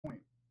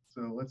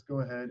So let's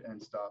go ahead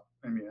and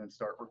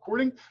start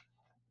recording.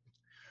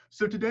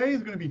 So today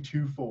is going to be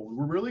twofold.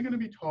 We're really going to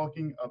be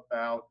talking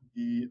about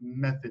the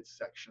methods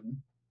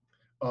section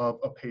of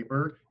a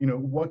paper,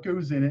 what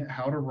goes in it,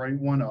 how to write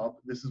one up.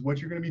 This is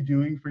what you're going to be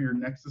doing for your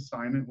next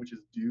assignment, which is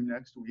due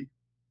next week.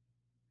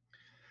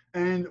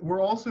 And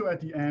we're also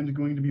at the end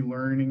going to be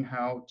learning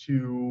how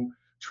to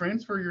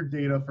transfer your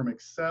data from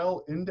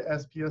Excel into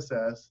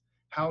SPSS,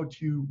 how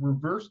to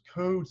reverse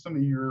code some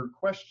of your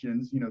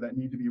questions, that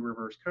need to be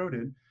reverse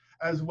coded,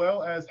 as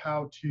well as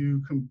how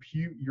to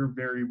compute your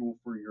variable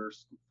for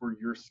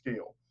your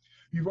scale.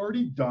 You've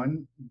already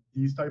done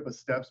these type of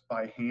steps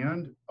by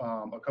hand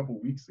a couple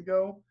weeks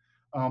ago.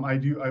 I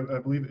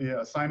believe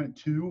assignment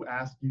 2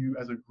 asked you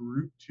as a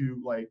group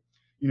to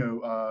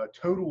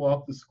total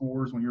up the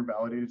scores on your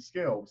validated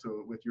scale.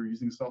 So if you're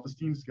using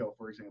self-esteem scale,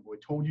 for example,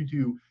 it told you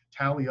to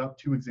tally up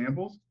 2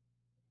 examples.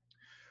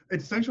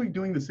 It's essentially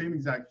doing the same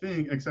exact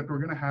thing, except we're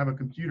going to have a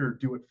computer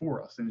do it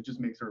for us, and it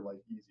just makes our life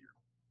easier.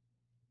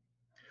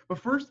 But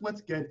first,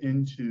 let's get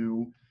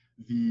into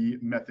the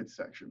methods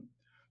section.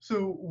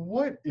 So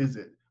what is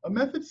it? A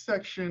methods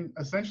section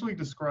essentially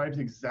describes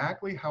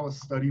exactly how a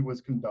study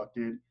was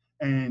conducted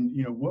and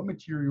what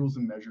materials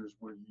and measures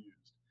were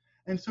used.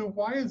 And so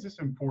why is this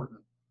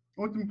important?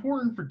 Well, it's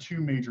important for 2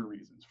 major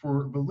reasons,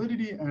 for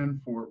validity and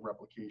for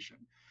replication.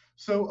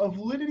 So a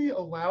validity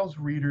allows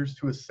readers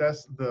to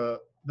assess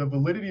the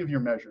validity of your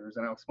measures,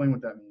 and I'll explain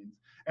what that means,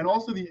 and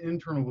also the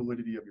internal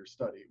validity of your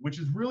study, which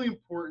is really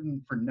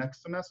important for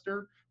next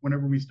semester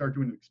whenever we start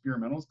doing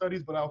experimental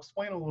studies, but I'll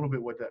explain a little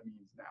bit what that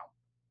means now.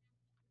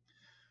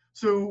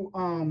 So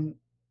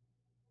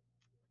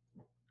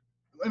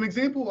an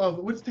example of,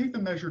 let's take the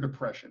measure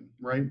depression,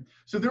 right?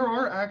 So there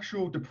are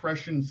actual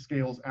depression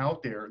scales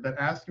out there that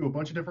ask you a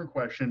bunch of different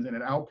questions, and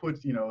it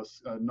outputs,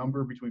 a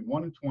number between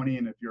 1 and 20,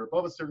 and if you're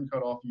above a certain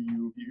cutoff,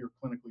 you're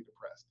clinically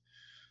depressed.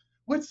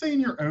 Let's say in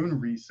your own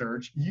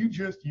research, you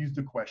just used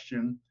the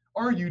question,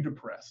 are you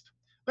depressed?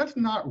 That's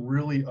not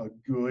really a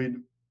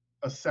good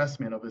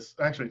assessment of this.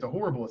 Actually, it's a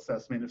horrible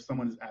assessment if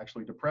someone is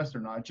actually depressed or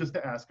not, just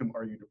to ask them,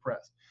 are you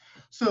depressed?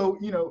 So,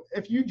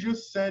 if you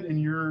just said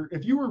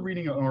if you were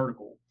reading an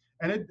article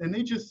and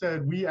they just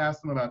said, we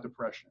asked them about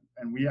depression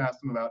and we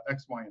asked them about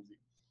X, Y, and Z,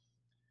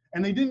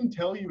 and they didn't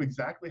tell you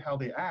exactly how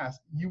they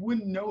asked, you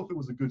wouldn't know if it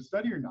was a good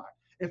study or not.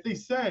 If they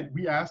said,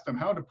 we asked them,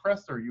 how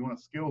depressed are you on a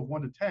scale of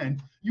 1 to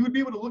 10, you would be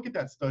able to look at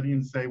that study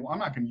and say, well, I'm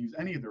not going to use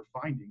any of their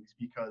findings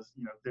because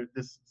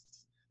this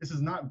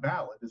is not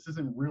valid. This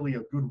isn't really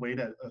a good way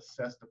to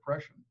assess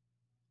depression.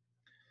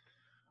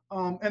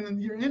 And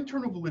then your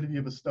internal validity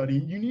of a study,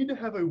 you need to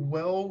have a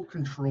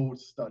well-controlled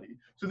study.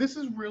 So this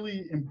is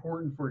really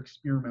important for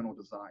experimental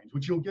designs,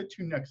 which you'll get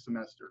to next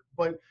semester.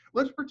 But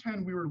let's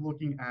pretend we were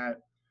looking at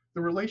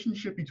the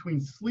relationship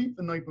between sleep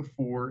the night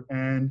before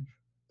and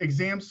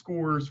exam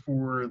scores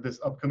for this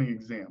upcoming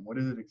exam. What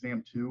is it,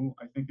 exam 2,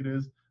 I think it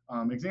is?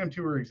 Exam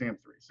 2 or exam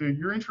 3. So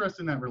you're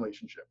interested in that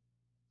relationship.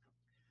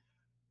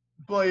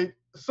 But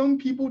some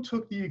people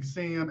took the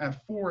exam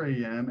at 4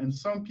 a.m. and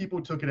some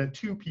people took it at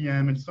 2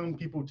 p.m. and some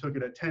people took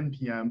it at 10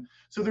 p.m.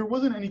 So there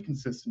wasn't any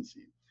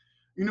consistency.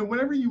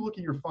 Whenever you look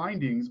at your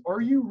findings,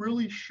 are you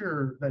really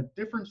sure that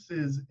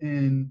differences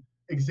in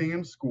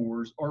exam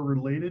scores are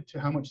related to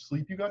how much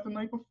sleep you got the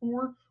night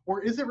before?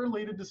 Or is it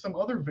related to some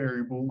other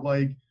variable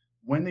like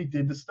when they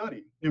did the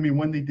study?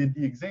 When they did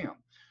the exam.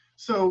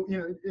 So,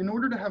 in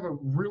order to have a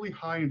really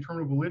high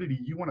internal validity,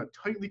 you want a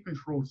tightly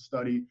controlled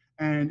study.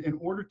 And in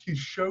order to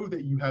show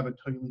that you have a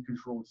tightly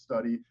controlled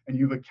study and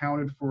you've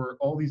accounted for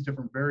all these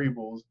different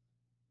variables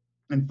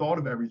and thought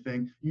of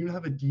everything, you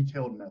have a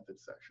detailed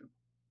methods section.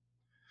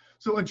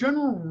 So a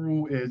general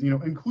rule is,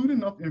 include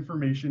enough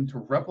information to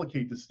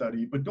replicate the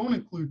study, but don't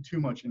include too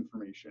much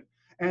information.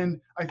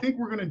 And I think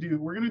we're going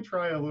to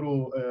try a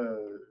little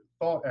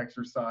thought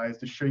exercise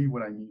to show you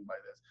what I mean by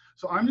this.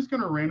 So I'm just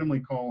going to randomly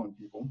call on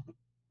people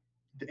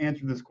to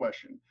answer this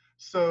question.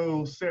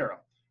 So Sarah,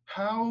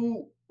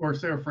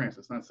 Sarah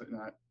Francis, not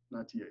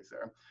TA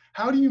Sarah,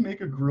 how do you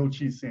make a grilled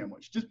cheese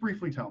sandwich? Just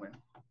briefly tell me.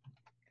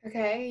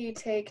 Okay, you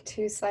take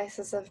 2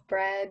 slices of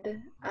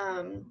bread,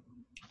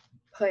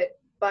 put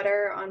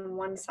butter on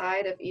one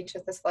side of each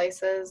of the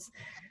slices,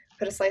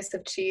 put a slice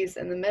of cheese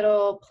in the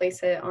middle,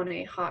 place it on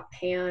a hot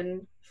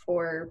pan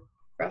for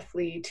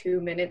roughly 2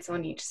 minutes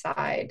on each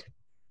side,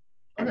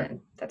 and then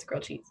that's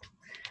grilled cheese.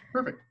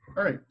 Perfect.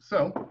 All right,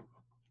 so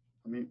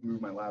let me move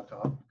my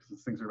laptop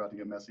because things are about to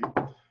get messy.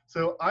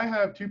 So I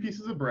have 2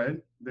 pieces of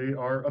bread. They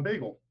are a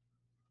bagel.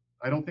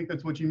 I don't think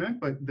that's what you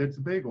meant, but that's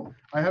a bagel.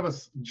 I have a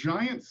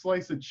giant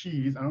slice of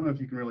cheese. I don't know if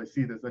you can really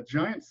see this. A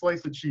giant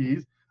slice of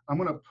cheese. I'm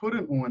going to put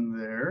it on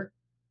there,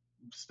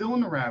 still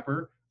in the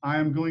wrapper.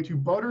 I'm going to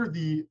butter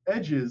the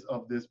edges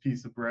of this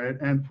piece of bread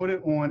and put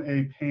it on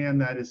a pan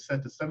that is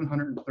set to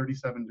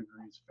 737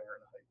 degrees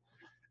Fahrenheit.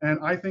 And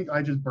I think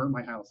I just burnt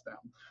my house down.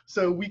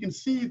 So we can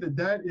see that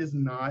that is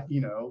not,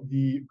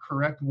 the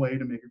correct way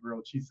to make a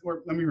grilled cheese.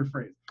 Or let me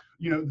rephrase,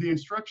 the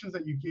instructions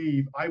that you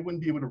gave, I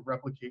wouldn't be able to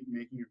replicate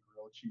making a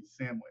grilled cheese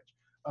sandwich.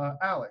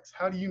 Alex,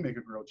 how do you make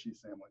a grilled cheese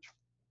sandwich?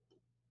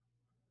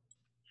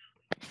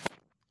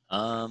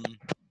 Um,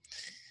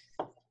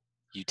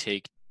 you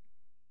take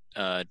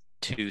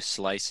 2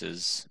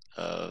 slices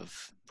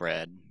of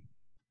bread,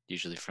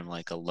 usually from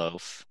like a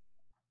loaf.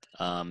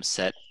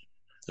 Set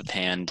the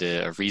pan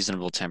to a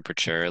reasonable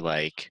temperature,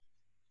 like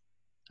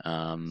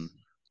I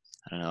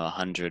don't know,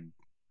 100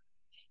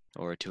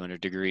 or 200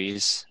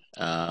 degrees.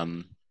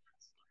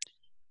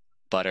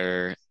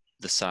 Butter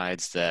the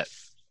sides that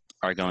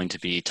are going to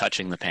be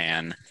touching the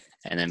pan,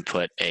 and then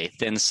put a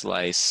thin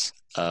slice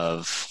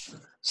of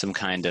some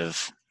kind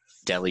of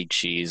deli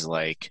cheese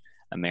like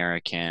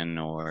American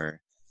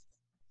or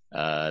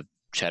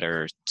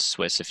cheddar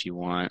Swiss if you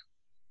want,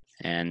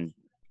 and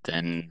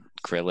then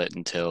grill it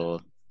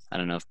until, I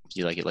don't know if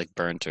you like it like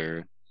burnt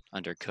or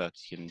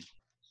undercooked. You can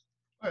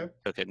Okay,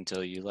 cook it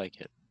until you like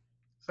it.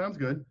 sounds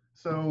good.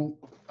 So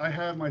I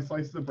have my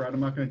slices of bread. I'm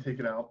not going to take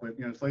it out, but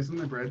slices of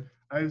my bread.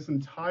 I have this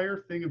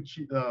entire thing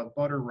of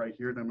butter right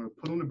here that I'm going to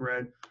put on the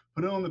bread,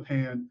 put it on the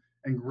pan,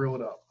 and grill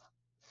it up.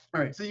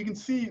 All right, so you can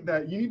see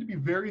that you need to be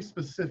very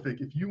specific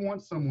if you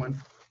want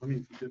someone. Let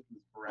me get this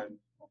bread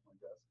off my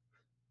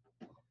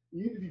desk.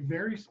 You need to be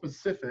very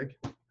specific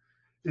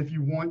if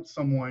you want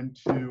someone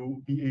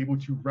to be able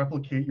to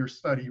replicate your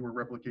study or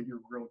replicate your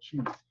grilled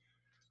cheese.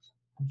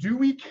 Do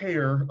we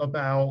care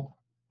about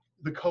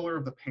the color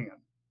of the pan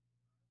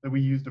that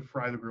we use to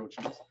fry the grilled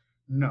cheese?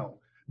 No.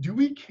 Do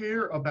we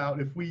care about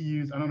if we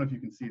use, I don't know if you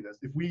can see this,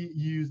 if we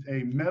used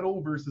a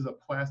metal versus a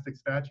plastic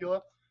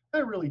spatula?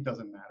 That really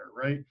doesn't matter,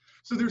 right?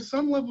 So there's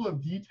some level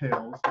of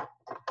details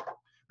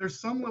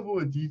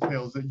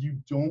that you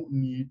don't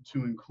need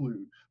to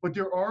include, but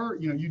there are,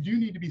 you do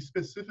need to be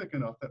specific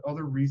enough that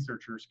other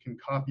researchers can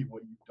copy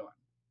what you've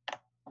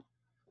done.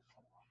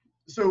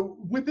 So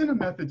within a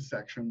methods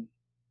section,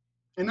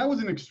 and that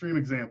was an extreme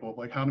example of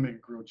like how to make a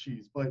grilled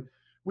cheese, but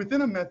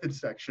within a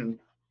methods section,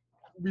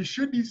 we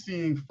should be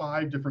seeing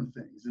 5 different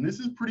things. And this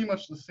is pretty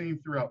much the same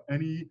throughout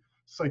any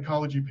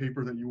psychology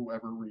paper that you will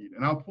ever read.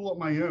 And I'll pull up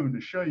my own to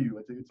show you.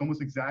 It's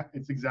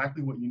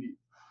exactly what you need.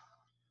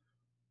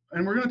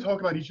 And we're going to talk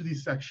about each of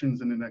these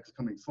sections in the next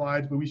coming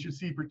slides, but we should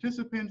see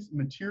participants,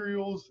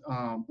 materials,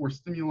 or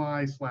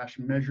stimuli /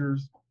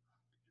 measures,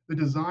 the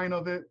design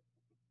of it,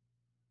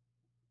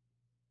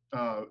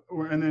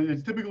 and then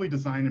it's typically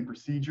design and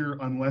procedure,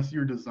 unless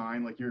you're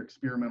doing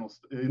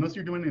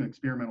an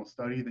experimental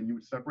study, then you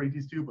would separate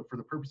these two. But for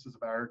the purposes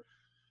of our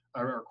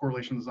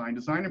correlation design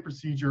and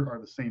procedure are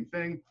the same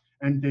thing,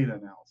 and data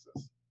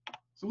analysis.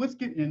 So let's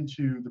get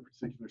into the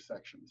particular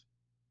sections.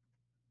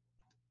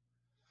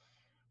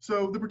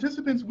 So the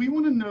participants, we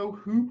want to know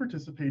who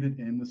participated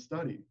in the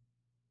study.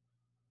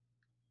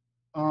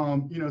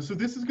 So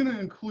this is going to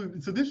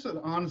include, so this should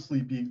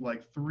honestly be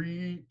like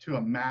 3 to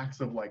a max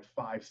of like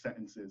 5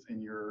 sentences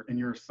in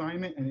your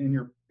assignment and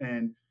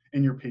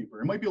in your paper.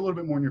 It might be a little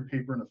bit more in your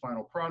paper in the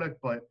final product,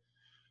 but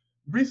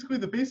basically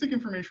the basic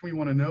information we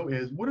want to know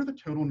is what are the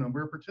total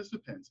number of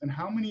participants and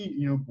how many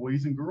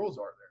boys and girls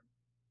are there?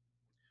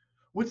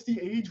 What's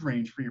the age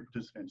range for your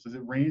participants? Does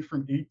it range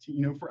from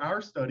 18, for our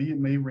study, it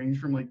may range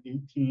from like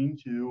 18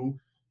 to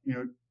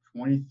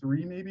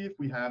 23 maybe, if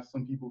we have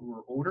some people who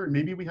are older.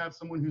 Maybe we have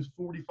someone who's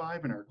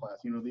 45 in our class.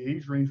 The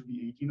age range would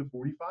be 18 to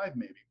 45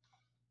 maybe.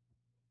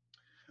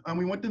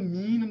 We want the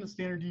mean and the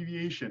standard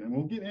deviation, and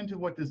we'll get into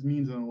what this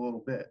means in a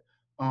little bit.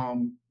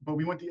 But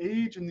we want the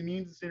age and the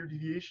means and standard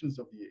deviations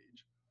of the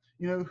age.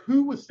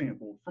 Who was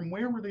sampled, from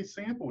where were they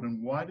sampled,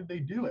 and why did they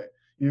do it?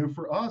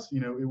 For us,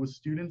 it was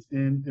students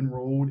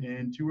enrolled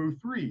in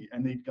 203,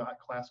 and they got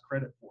class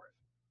credit for it.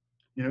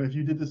 If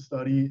you did the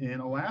study in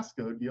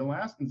Alaska, it'd be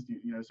Alaskan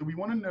students. So we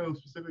want to know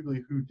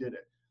specifically who did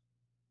it.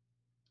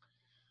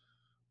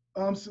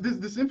 So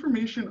this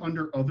information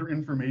under other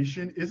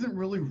information isn't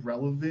really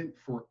relevant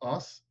for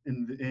us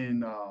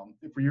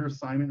for your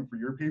assignment or for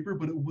your paper,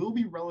 but it will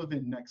be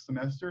relevant next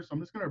semester. So I'm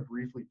just going to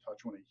briefly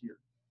touch on it here.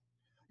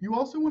 You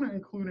also want to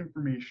include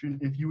information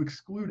if you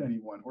exclude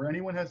anyone or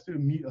anyone has to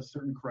meet a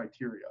certain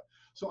criteria.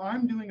 So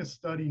I'm doing a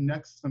study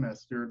next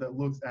semester that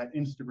looks at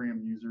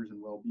Instagram users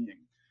and well-being,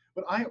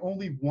 but I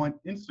only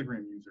want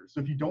Instagram users. So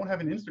if you don't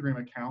have an Instagram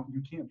account,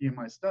 you can't be in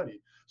my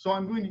study. So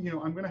I'm going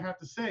to have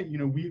to say,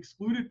 we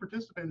excluded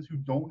participants who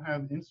don't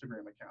have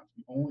Instagram accounts.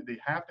 They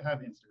have to have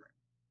Instagram.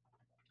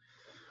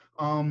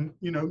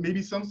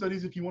 Maybe some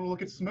studies, if you want to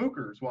look at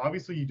smokers, well,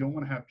 obviously you don't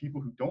want to have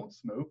people who don't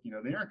smoke.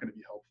 They aren't going to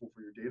be helpful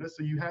for your data.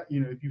 So you have,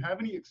 if you have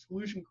any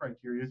exclusion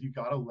criteria, you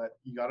gotta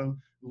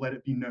let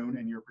it be known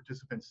in your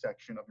participants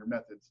section of your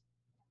methods.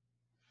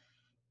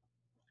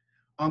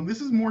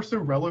 This is more so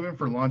relevant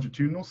for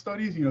longitudinal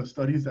studies,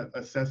 studies that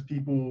assess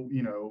people,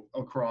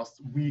 across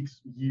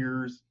weeks,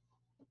 years,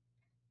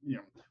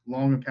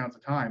 long amounts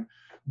of time.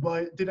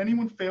 But did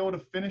anyone fail to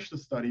finish the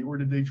study, or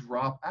did they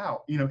drop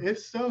out? If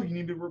so, you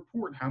need to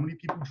report how many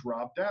people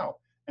dropped out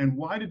and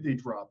why did they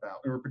drop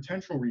out, or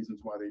potential reasons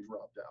why they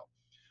dropped out.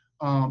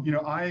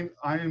 I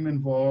am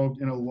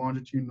involved in a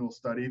longitudinal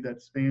study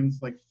that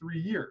spans like 3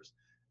 years,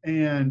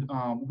 and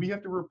we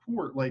have to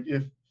report, like,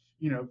 if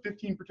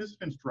 15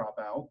 participants drop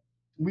out,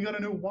 we got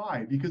to know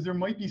why, because there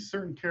might be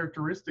certain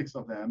characteristics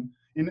of them,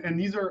 and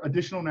these are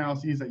additional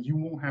analyses that you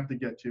won't have to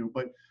get to,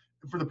 but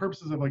for the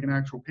purposes of like an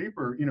actual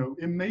paper, you know,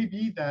 it may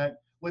be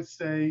that, let's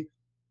say,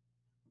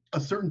 a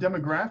certain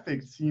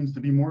demographic seems to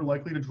be more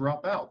likely to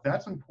drop out.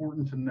 That's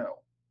important to know.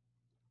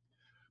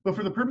 But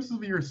for the purposes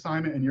of your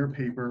assignment and your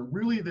paper,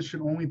 really this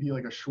should only be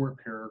like a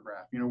short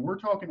paragraph. You know, we're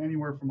talking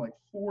anywhere from like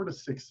 4 to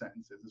 6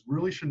 sentences. This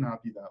really should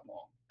not be that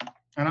long.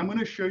 And I'm going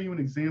to show you an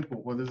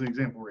example. Well, there's an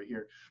example right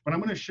here, but I'm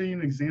going to show you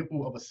an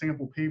example of a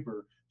sample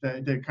paper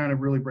that kind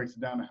of really breaks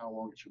it down to how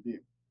long it should be.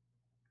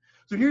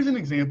 So here's an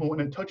example,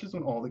 and it touches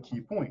on all the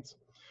key points.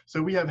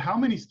 So we have how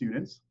many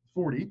students,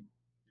 40,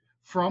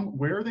 from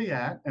where are they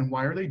at and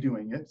why are they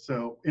doing it.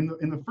 So in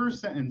the first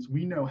sentence,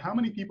 we know how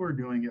many people are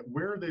doing it,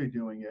 where are they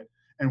doing it,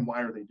 and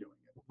why are they doing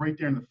it, right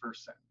there in the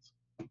first sentence.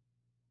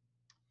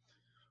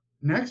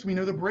 Next, we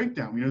know the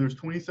breakdown. We know there's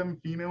 27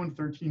 female and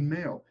 13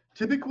 male.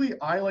 Typically,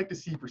 I like to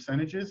see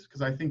percentages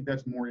because I think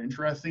that's more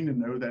interesting to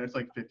know that it's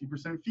like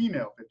 50%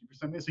 female,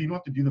 50% male, so you don't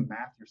have to do the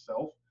math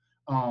yourself.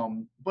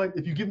 But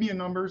if you give me a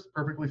numbers,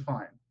 perfectly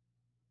fine.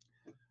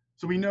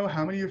 So we know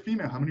how many are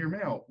female, how many are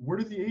male. What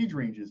are the age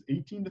ranges?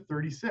 18 to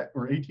 36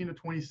 or 18 to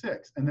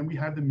 26. And then we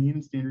have the mean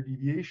and standard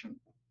deviation.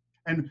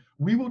 And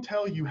we will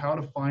tell you how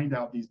to find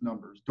out these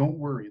numbers. Don't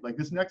worry. Like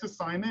this next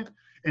assignment,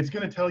 it's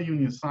going to tell you in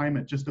the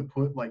assignment just to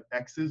put like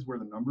X's where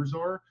the numbers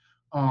are,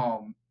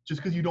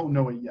 just because you don't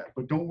know it yet.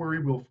 But don't worry,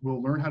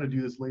 we'll learn how to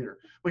do this later.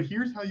 But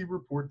here's how you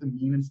report the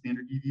mean and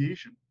standard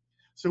deviation.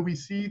 So we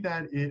see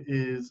that it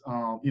is,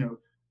 you know,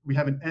 we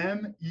have an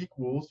M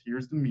equals,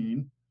 here's the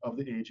mean of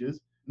the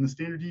ages, and the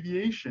standard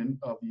deviation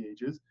of the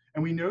ages.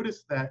 And we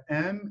notice that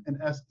M and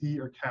SD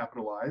are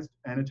capitalized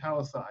and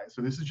italicized.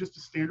 So this is just a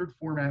standard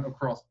format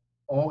across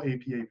all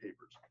APA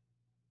papers.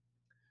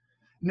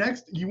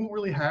 Next, you won't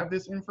really have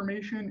this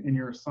information in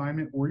your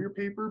assignment or your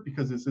paper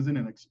because this isn't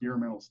an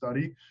experimental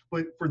study.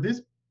 But for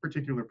this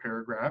particular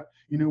paragraph,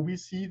 you know, we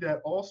see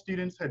that all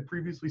students had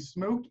previously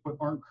smoked but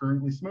aren't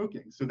currently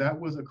smoking. So that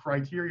was a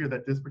criteria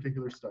that this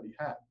particular study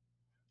had.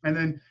 And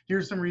then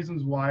here's some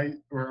reasons why,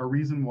 or a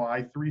reason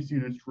why 3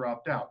 students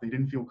dropped out. They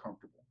didn't feel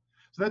comfortable.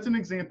 So that's an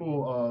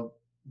example of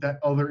that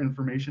other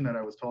information that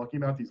I was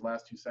talking about, these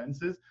last 2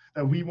 sentences,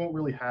 that we won't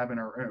really have in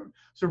our own.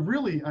 So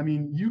really, I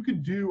mean, you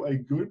could do a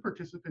good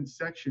participant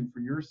section for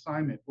your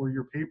assignment or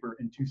your paper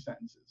in 2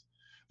 sentences.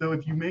 Though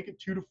if you make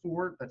it 2 to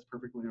 4, that's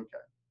perfectly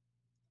okay.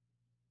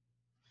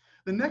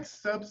 The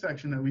next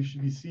subsection that we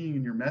should be seeing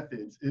in your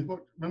methods is,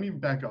 well, let me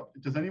back up.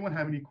 Does anyone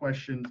have any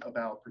questions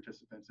about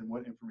participants and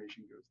what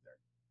information goes there?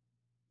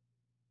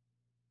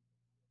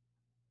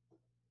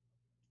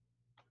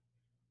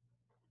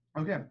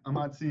 Okay, I'm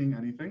not seeing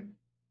anything.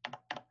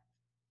 All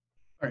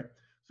right,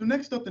 so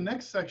next up, the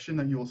next section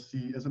that you'll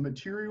see is a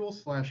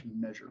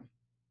material/measure.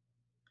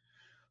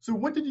 So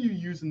what did you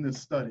use in this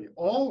study?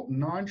 All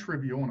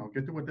non-trivial, and I'll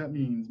get to what that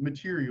means,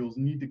 materials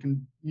need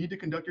to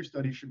conduct your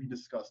study should be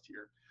discussed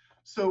here.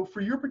 So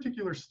for your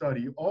particular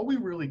study, all we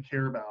really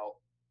care about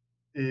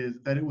is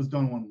that it was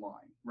done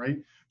online,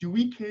 right? Do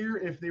we care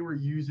if they were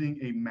using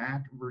a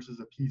Mac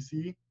versus a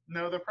PC?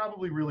 No, that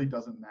probably really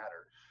doesn't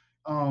matter.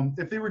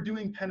 If they were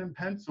doing pen and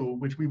pencil,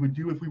 which we would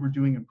do if we were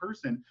doing in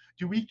person,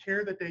 do we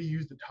care that they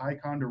used a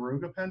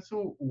Ticonderoga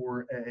pencil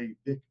or a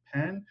Bic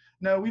pen?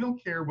 No, we don't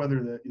care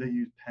whether they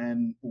use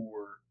pen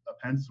or a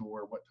pencil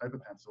or what type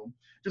of pencil.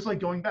 Just like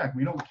going back,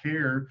 we don't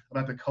care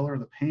about the color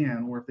of the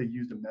pan or if they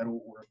used a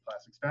metal or a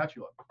plastic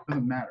spatula. It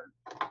doesn't matter.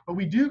 But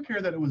we do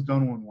care that it was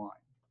done online.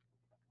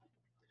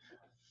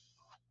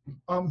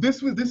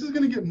 This is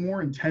going to get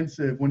more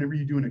intensive whenever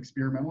you do an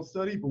experimental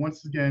study, but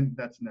once again,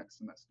 that's next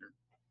semester.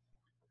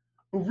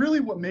 But really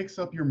what makes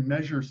up your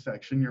measure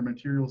section, your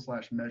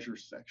material/measure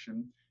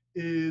section,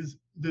 is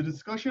the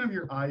discussion of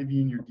your IV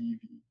and your DV.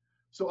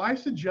 So I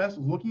suggest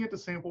looking at the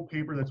sample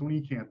paper that's on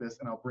eCampus,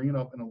 and I'll bring it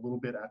up in a little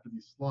bit after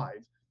these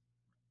slides,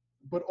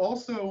 but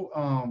also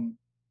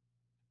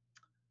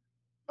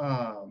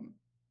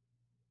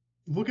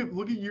look at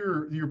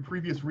your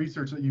previous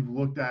research that you've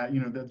looked at, you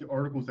know, the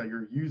articles that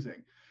you're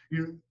using. You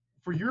know,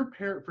 for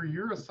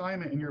your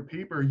assignment in your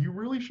paper, you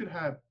really should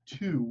have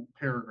 2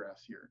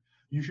 paragraphs here.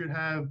 You should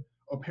have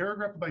a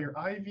paragraph about your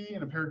IV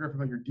and a paragraph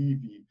about your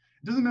DV.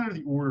 It doesn't matter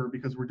the order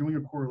because we're doing a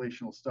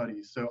correlational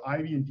study. So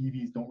IV and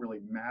DVs don't really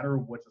matter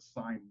what's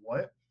assigned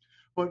what.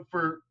 But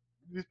for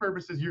these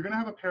purposes, you're going to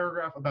have a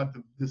paragraph about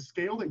the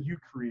scale that you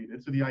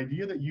created, so the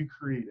idea that you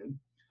created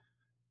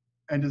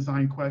and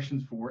designed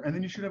questions for. And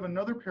then you should have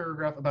another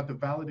paragraph about the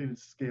validated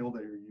scale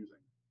that you're using.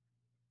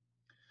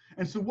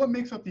 And so what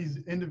makes up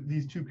these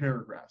 2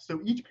 paragraphs? So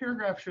each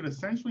paragraph should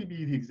essentially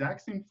be the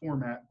exact same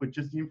format, but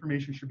just the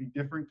information should be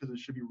different because it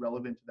should be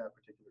relevant to that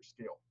particular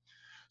scale.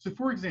 So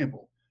for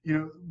example, you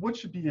know, what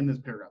should be in this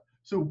paragraph?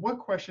 So what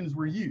questions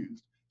were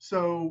used?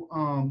 So,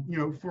 you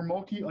know, for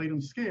multi-item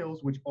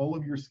scales, which all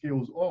of your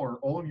scales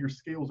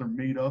are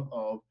made up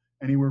of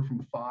anywhere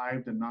from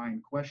 5 to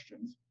 9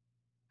 questions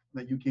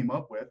that you came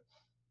up with.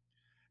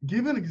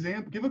 Give an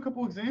example, give a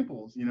couple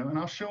examples, you know, and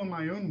I'll show in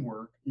my own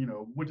work, you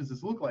know, what does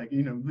this look like?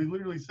 You know, they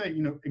literally say,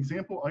 you know,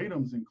 example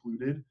items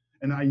included,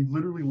 and I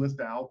literally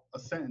list out a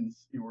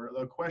sentence or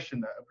a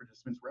question that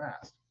participants were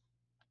asked.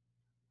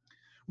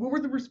 What were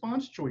the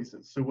response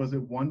choices? So was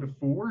it 1 to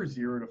 4,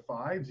 0 to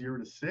 5, 0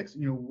 to 6?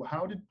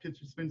 How did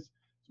participants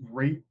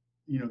rate,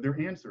 their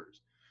answers?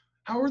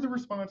 How are the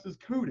responses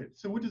coded?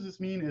 So what does this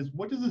mean is,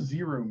 what does a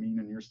 0 mean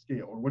in your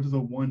scale? Or what does a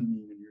 1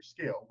 mean in your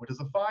scale? What does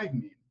a 5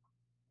 mean?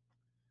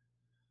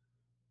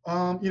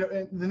 And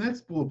the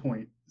next bullet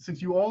point,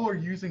 since you all are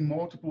using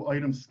multiple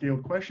item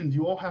scaled questions,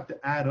 you all have to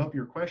add up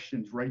your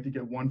questions, right, to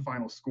get one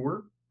final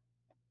score.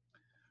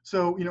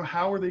 So,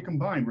 how are they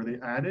combined? Were they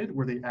added?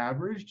 Were they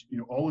averaged?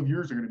 All of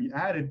yours are going to be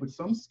added, but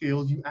some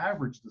scales you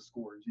average the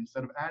scores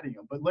instead of adding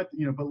them. But let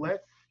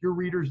your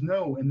readers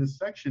know in this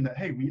section that,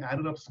 hey, we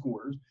added up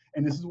scores,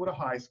 and this is what a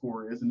high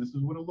score is, and this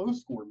is what a low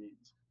score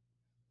means.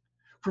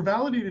 For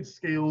validated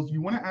scales,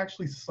 you want to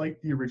actually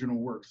cite the original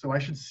work. So I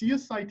should see a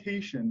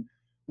citation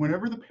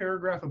whenever the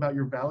paragraph about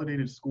your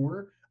validated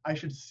score, I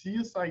should see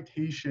a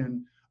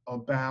citation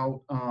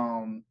about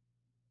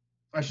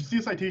I should see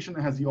a citation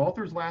that has the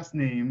author's last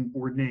name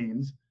or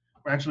names,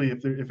 or actually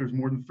if there's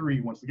more than 3,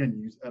 once again,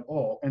 use at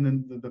all, and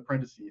then the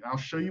parentheses. And I'll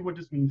show you what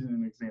this means in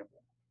an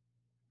example.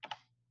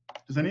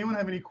 Does anyone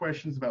have any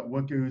questions about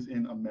what goes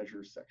in a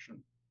measures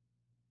section?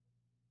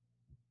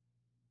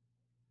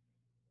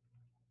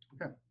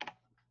 Okay.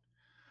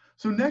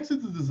 So next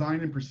is the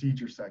design and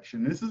procedure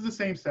section. This is the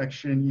same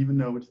section, even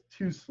though it's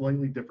 2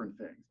 slightly different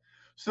things.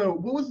 So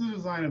what was the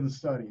design of the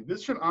study?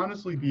 This should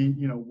honestly be,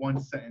 1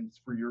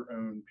 sentence for your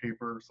own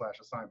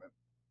paper/assignment.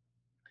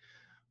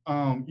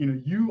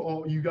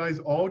 You guys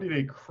all did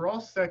a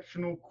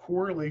cross-sectional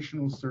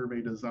correlational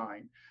survey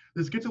design.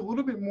 This gets a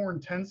little bit more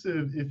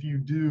intensive if you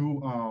do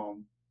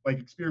like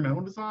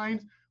experimental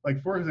designs. Like,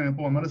 for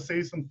example, I'm going to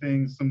say some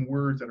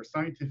words that are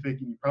scientific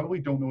and you probably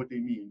don't know what they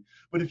mean.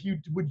 But if you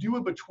would do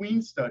a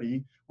between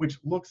study, which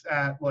looks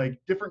at like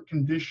different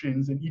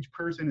conditions and each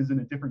person is in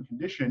a different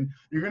condition,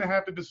 you're going to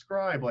have to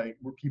describe like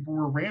where people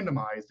were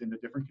randomized into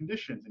different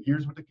conditions and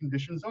here's what the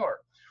conditions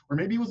are. Or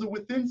maybe it was a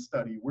within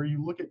study where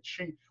you look at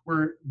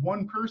where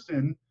one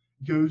person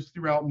goes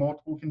throughout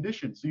multiple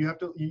conditions. So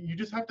you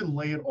just have to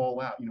lay it all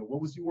out.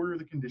 What was the order of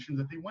the conditions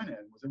that they went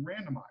in? Was it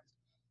randomized?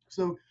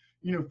 So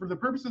for the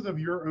purposes of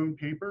your own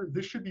paper,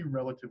 this should be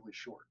relatively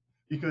short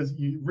because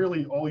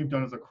all you've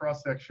done is a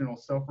cross-sectional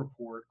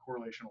self-report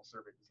correlational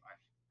survey design.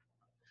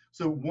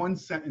 So 1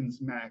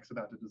 sentence max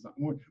about the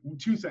design,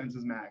 2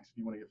 sentences max if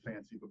you want to get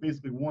fancy, but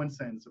basically 1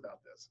 sentence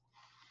about this.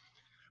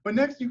 But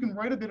next you can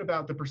write a bit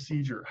about the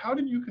procedure. How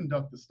did you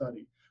conduct the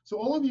study? So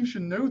all of you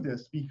should know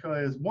this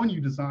because 1,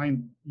 you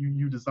designed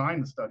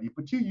the study,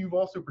 but 2, you've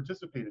also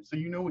participated, so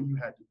you know what you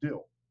had to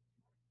do.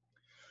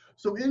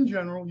 So in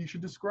general, you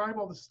should describe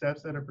all the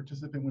steps that a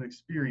participant would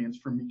experience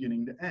from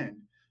beginning to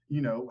end.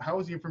 How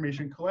was the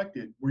information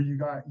collected?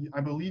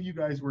 I believe you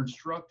guys were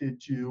instructed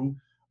to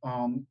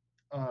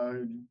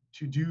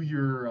do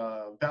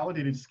your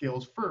validated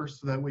scales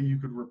first, so that way you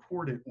could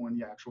report it on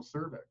the actual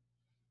survey.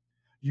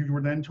 You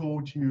were then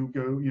told to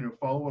go,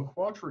 follow a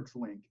Qualtrics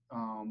link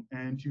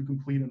and to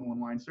complete an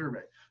online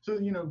survey. So,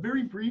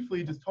 very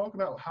briefly, just talk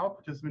about how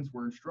participants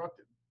were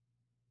instructed.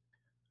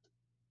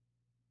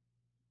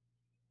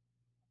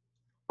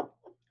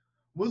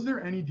 Was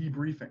there any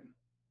debriefing?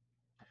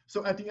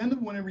 So at the end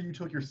of whenever you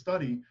took your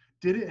study,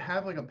 did it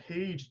have like a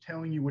page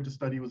telling you what the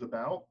study was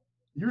about?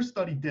 Your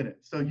study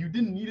didn't, so you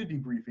didn't need a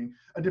debriefing.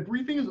 A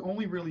debriefing is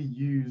only really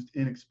used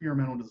in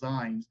experimental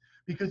designs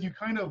because you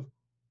kind of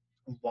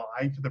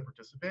lie to the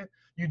participant.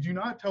 You do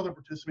not tell the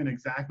participant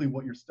exactly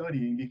what you're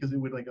studying because it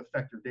would like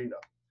affect your data.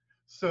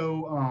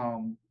 So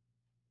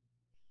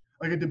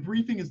like a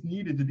debriefing is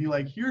needed to be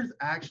like, here's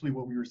actually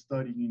what we were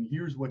studying and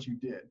here's what you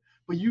did.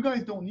 But you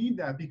guys don't need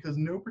that because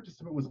no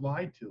participant was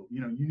lied to.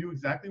 You knew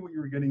exactly what you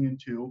were getting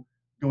into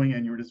going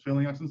in. You were just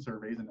filling out some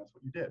surveys and that's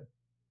what you did.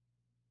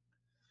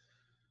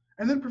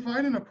 And then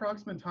provide an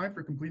approximate time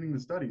for completing the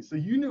study. So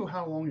you knew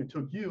how long it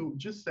took you.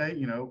 Just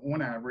say,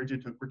 on average,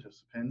 it took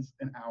participants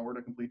an hour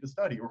to complete the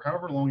study, or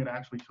however long it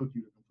actually took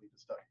you to complete the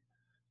study.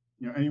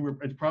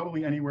 It's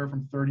probably anywhere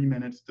from 30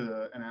 minutes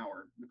to an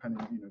hour,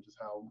 depending on, just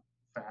how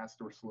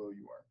fast or slow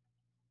you are.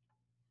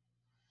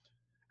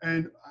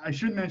 And I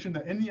should mention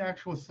that in the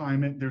actual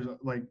assignment,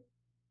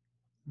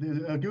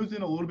 it goes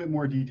in a little bit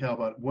more detail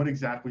about what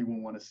exactly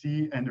we want to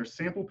see, and there's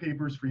sample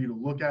papers for you to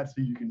look at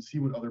so you can see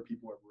what other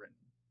people have written.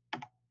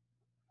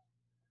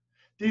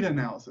 Data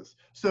analysis.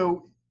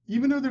 So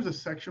even though there's a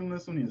section on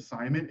this on the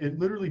assignment, it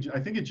literally, I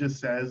think it just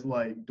says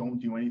like, don't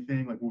do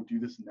anything, like we'll do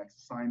this next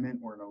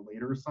assignment or in a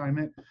later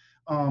assignment.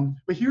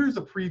 But here's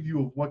a preview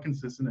of what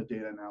consists in a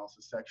data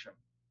analysis section.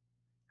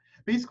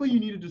 Basically, you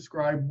need to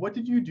describe what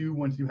did you do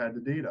once you had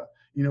the data.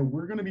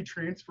 We're going to be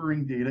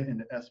transferring data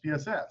into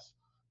SPSS.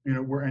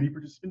 Were any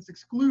participants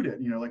excluded?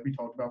 Like we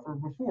talked about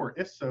before.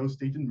 If so,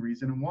 state the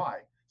reason and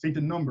why. State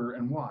the number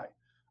and why.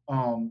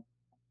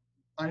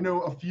 I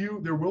know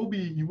you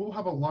will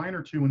have a line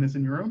or two in this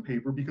in your own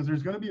paper because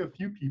there's going to be a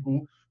few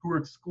people who are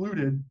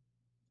excluded,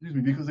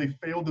 because they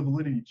failed the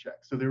validity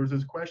check. So there's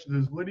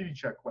validity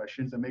check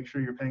questions that make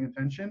sure you're paying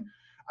attention.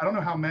 I don't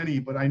know how many,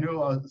 but I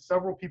know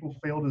several people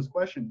failed those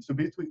questions. So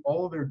basically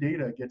all of their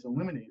data gets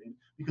eliminated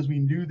because we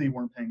knew they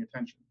weren't paying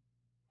attention.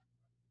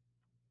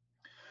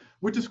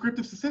 What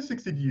descriptive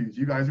statistics did you use?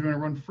 You guys are going to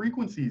run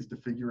frequencies to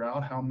figure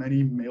out how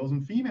many males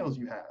and females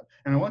you have.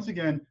 And once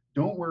again,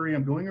 don't worry,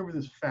 I'm going over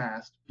this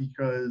fast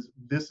because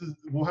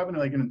we'll have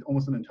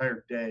almost an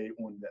entire day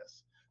on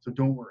this. So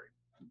don't worry.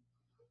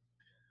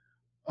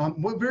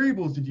 What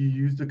variables did you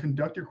use to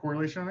conduct your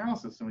correlation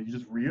analysis? So you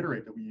just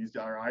reiterate that we used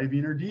our IV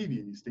and our DV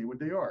and you state what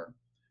they are.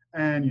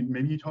 And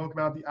maybe you talk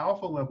about the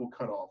alpha level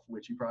cutoff,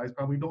 which you guys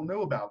probably don't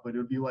know about, but it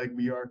would be like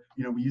we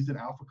used an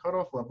alpha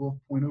cutoff level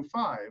of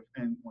 0.05.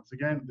 And once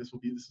again, this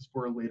is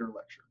for a later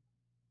lecture.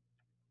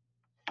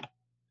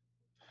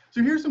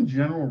 So here's some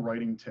general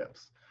writing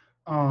tips.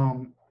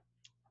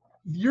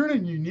 You're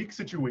in a unique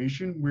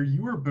situation where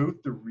you are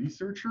both the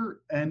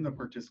researcher and the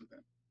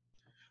participant.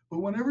 But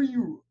whenever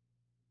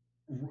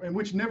and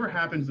which never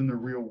happens in the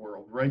real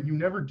world, right? You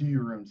never do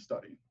your own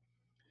study.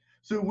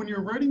 So when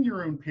you're writing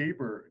your own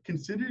paper,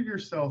 consider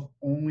yourself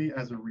only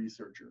as a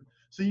researcher.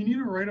 So you need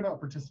to write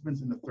about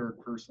participants in the third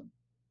person.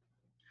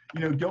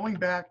 Going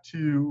back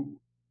to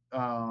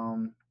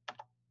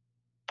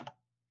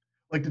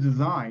like the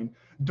design,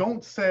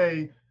 don't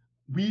say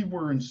we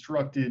were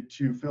instructed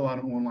to fill out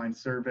an online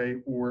survey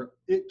or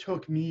it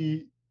took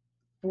me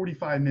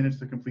 45 minutes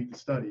to complete the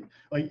study.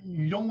 Like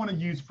you don't want to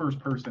use first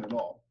person at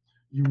all.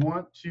 You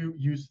want to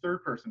use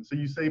third person. So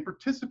you say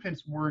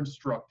participants were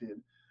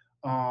instructed.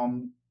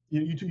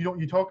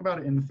 You talk about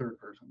it in the third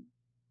person.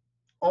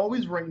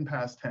 Always write in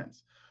past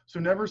tense.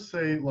 So never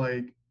say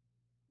like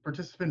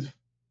participants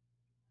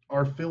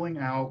are filling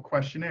out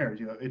questionnaires.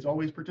 It's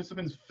always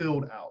participants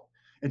filled out.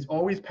 It's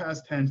always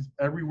past tense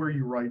everywhere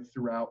you write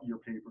throughout your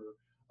paper.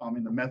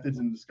 In the methods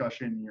and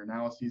discussion, your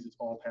analyses, it's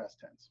all past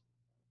tense.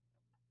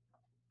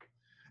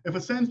 If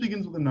a sentence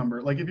begins with a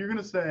number, like if you're going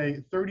to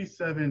say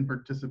 37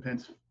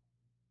 participants,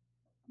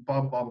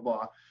 blah, blah, blah,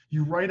 blah,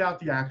 you write out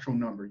the actual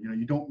number.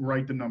 You don't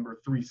write the number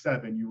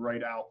 37, you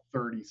write out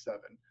 37.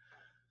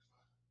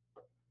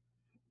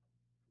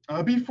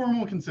 Be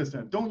formal and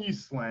consistent. Don't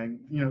use slang.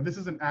 This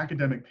is an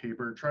academic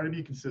paper. Try to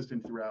be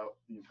consistent throughout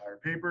the entire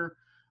paper.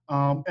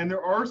 And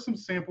there are some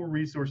sample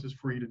resources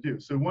for you to do.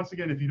 So once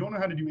again, if you don't know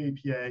how to do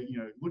APA,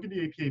 look at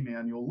the APA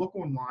manual, look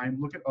online,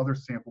 look at other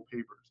sample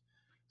papers.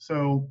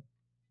 So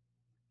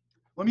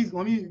let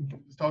me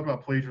talk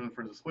about plagiarism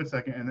for just a split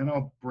second, and then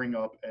I'll bring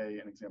up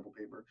an example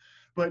paper.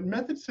 But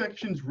method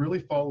sections really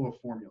follow a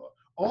formula.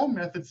 All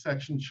method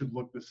sections should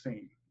look the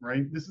same,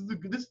 right? This is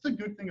the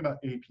good thing about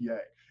APA,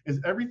 is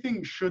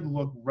everything should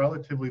look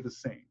relatively the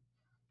same.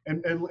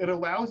 And it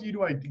allows you to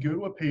go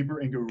to a paper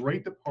and go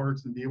write the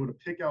parts and be able to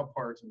pick out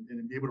parts and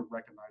be able to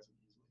recognize them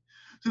easily.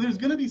 So there's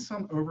going to be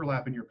some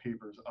overlap in your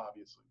papers,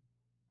 obviously.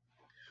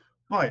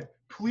 But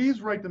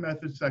please write the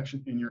method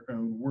section in your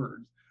own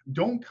words.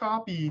 Don't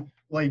copy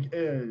like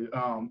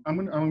I'm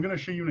going to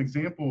show you an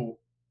example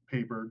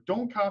paper.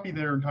 Don't copy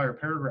their entire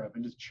paragraph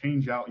and just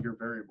change out your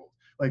variables.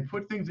 Like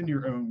put things in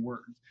your own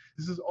words.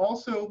 This is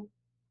also,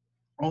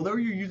 although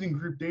you're using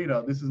group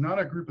data, this is not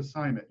a group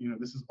assignment.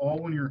 This is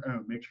all on your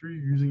own. Make sure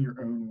you're using your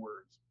own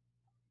words.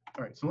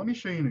 All right, so let me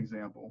show you an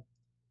example.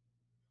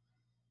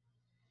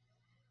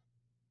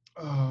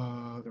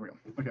 There we go.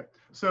 Okay,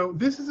 so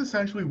this is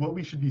essentially what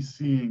we should be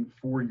seeing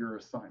for your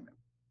assignment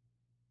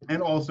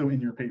and also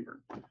in your paper.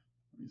 Let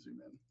me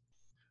zoom in.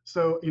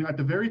 So, at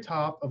the very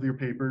top of your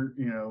paper,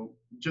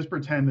 just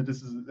pretend that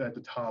this is at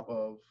the top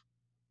of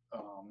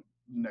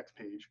the next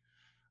page,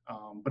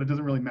 but it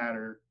doesn't really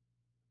matter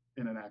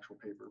in an actual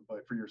paper,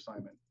 but for your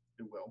assignment,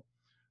 it will.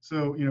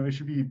 So, it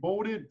should be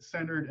bolded,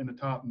 centered, and the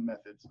top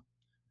methods.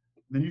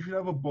 Then you should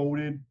have a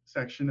bolded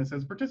section that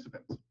says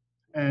participants.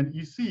 And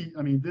you see,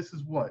 this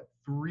is what,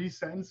 3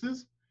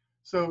 sentences?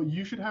 So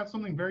you should have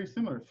something very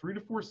similar, 3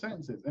 to 4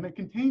 sentences, and it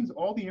contains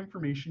all the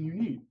information you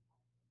need,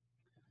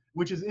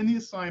 which is in the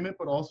assignment,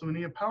 but also in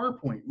the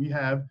PowerPoint. We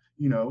have,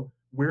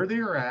 where they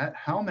are at,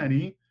 how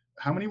many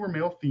were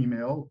male,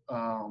 female,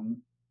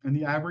 and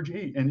the average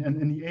age, and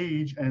the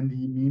age and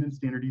the mean and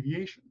standard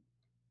deviation.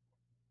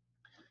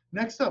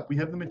 Next up, we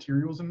have the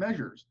materials and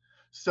measures.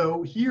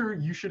 So here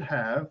you should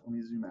have, let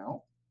me zoom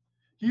out.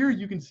 Here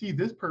you can see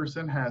this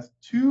person has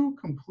 2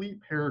 complete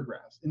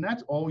paragraphs, and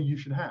that's all you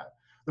should have.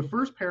 The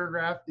first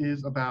paragraph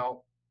is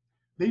about,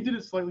 they did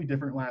it slightly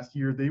different last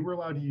year. They were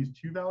allowed to use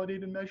 2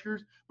 validated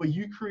measures, but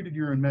you created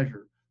your own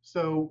measure.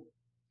 So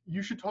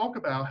you should talk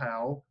about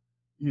how,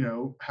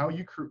 not how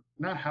you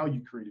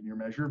created your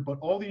measure, but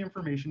all the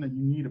information that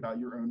you need about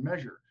your own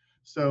measure.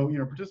 So,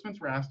 participants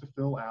were asked to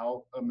fill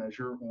out a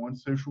measure on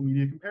social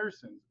media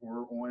comparisons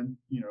or on,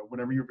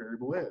 whatever your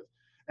variable is.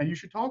 And you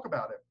should talk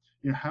about it.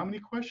 How many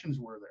questions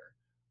were there?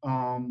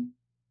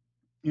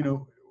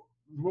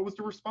 What was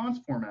the response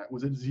format?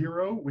 Was it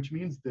 0, which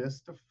means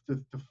this, to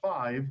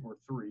 5 or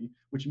 3,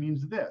 which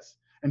means this?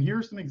 And here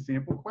are some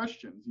example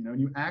questions, and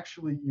you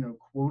actually,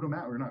 quote them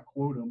out, or not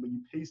quote them, but you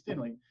paste in,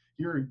 like,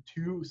 here are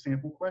 2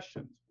 sample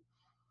questions.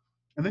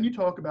 And then you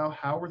talk about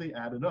how were they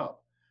added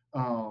up.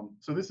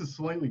 So this is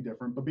slightly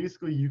different, but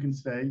basically you can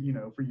say,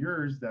 for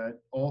yours that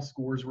all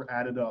scores were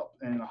added up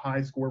and a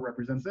high score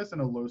represents this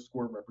and a low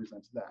score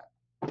represents that.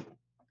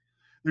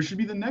 There should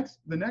be the next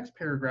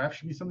paragraph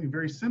should be something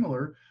very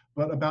similar,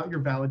 but about your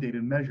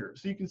validated measure.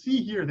 So you can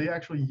see here, they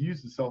actually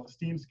use the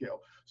self-esteem scale.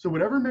 So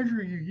whatever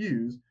measure you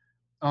use,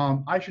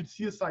 I should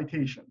see a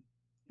citation.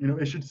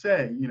 It should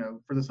say,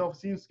 for the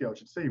self-esteem scale, it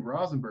should say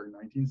Rosenberg,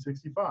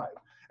 1965.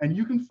 And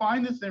you can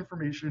find this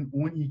information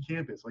on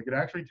eCampus. Like, it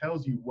actually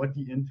tells you what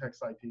the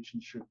in-text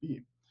citation should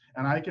be.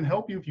 And I can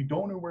help you if you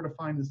don't know where to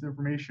find this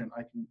information.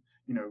 I can,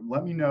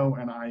 let me know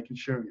and I can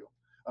show you.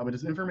 But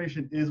this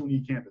information is on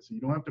eCampus. So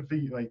you don't have to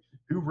figure, like,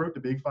 who wrote the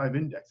Big Five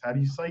Index? How do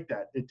you cite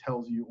that? It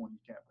tells you on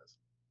eCampus.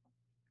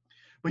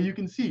 But you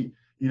can see,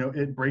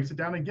 it breaks it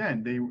down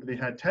again. They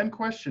had 10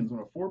 questions on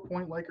a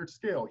 4-point Likert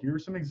scale. Here are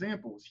some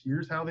examples.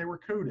 Here's how they were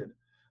coded.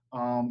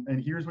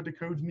 And here's what the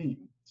codes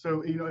mean.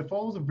 So, it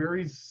follows a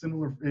very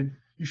similar,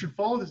 you should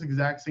follow this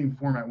exact same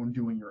format when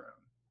doing your own.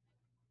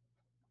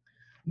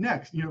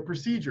 Next,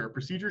 procedure.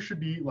 Procedure should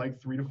be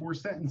like 3 to 4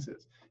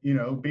 sentences.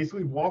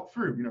 Basically walk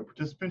through,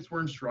 participants were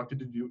instructed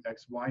to do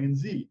X, Y, and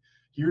Z.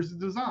 Here's the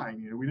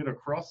design. We did a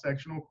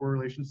cross-sectional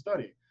correlation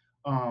study.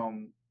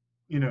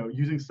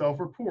 Using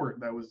self-report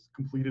that was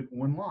completed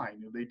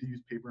online. They had to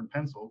use paper and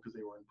pencil because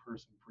they were in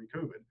person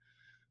pre-COVID.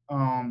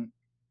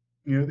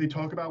 They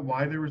talk about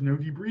why there was no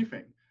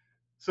debriefing.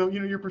 So,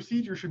 your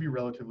procedure should be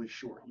relatively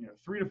short,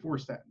 3 to 4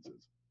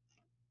 sentences.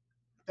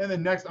 And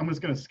then next, I'm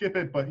just going to skip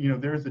it, but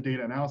there's the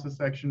data analysis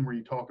section where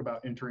you talk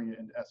about entering it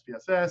into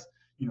SPSS,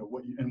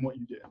 what you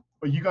did.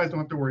 But you guys don't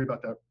have to worry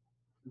about that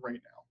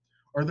right now.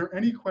 Are there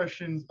any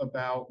questions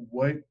about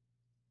what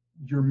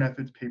your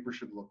methods paper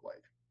should look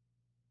like?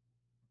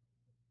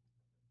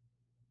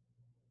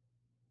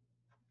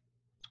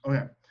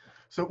 Okay,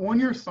 so on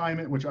your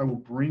assignment, which I will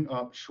bring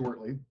up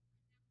shortly,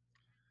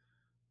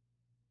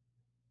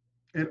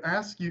 it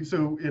asks you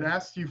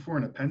for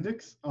an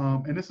appendix,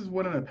 and this is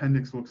what an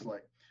appendix looks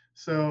like.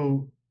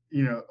 So,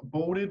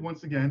 bolded,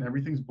 once again,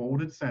 everything's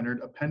bolded,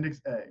 centered,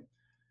 Appendix A.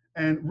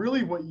 And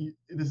really what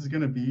this is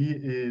going to be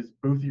is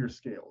both of your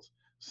scales.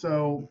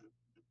 So,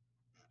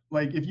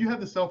 like, if you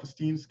have the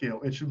self-esteem scale,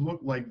 it should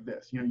look like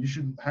this. You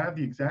should have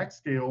the exact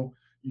scale.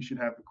 You should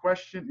have the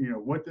question,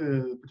 what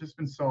the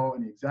participants saw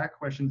and the exact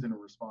questions in a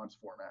response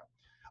format.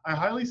 I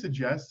highly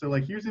suggest, so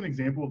like, here's an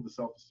example of the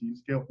self-esteem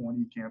scale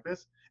on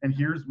eCampus. And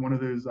here's one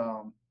of those,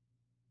 where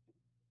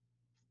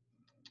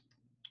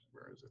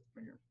is it?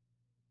 Right here.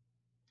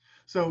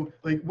 So,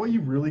 like, what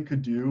you really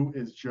could do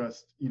is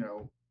just,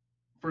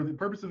 for the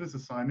purpose of this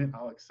assignment,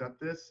 I'll accept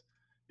this,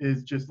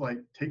 is just like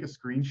take a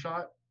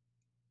screenshot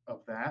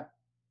of that,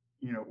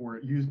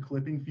 or use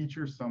clipping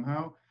features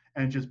somehow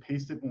and just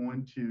paste it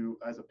onto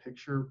as a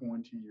picture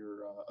onto your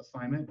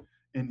assignment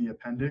in the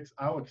appendix.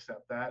 I'll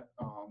accept that,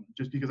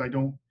 just because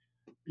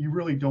you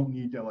really don't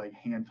need to like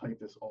hand type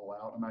this all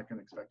out. I'm not going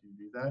to expect you to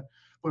do that.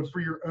 But for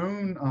your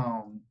own,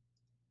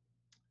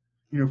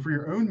 for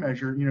your own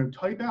measure,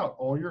 type out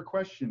all your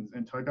questions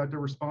and type out the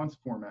response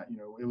format.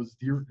 It was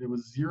 0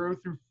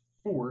 through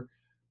 4.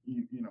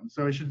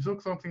 So it should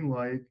look something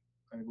like,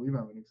 I believe I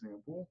have an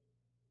example.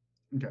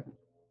 Okay.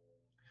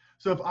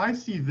 So if I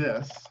see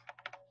this,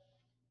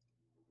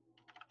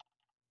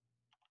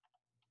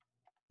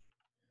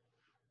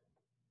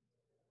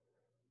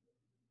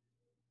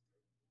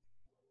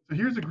 so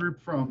here's an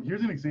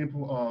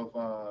example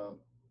of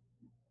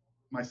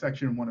my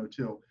section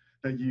 102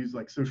 that use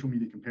like social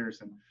media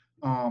comparison.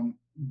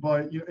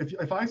 But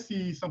if I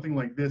see something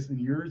like this in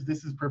yours,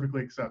 this is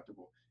perfectly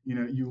acceptable.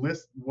 You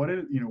list what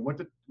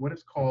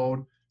it's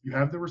called, you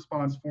have the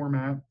response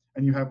format,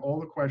 and you have all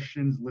the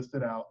questions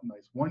listed out,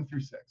 nice, 1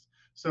 through 6.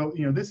 So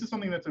this is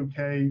something that's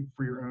okay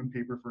for your own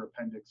paper for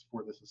appendix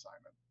for this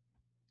assignment.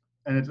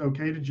 And it's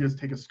okay to just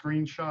take a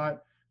screenshot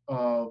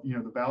of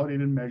the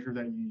validated measure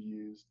that you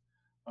used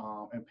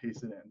and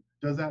paste it in.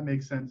 Does that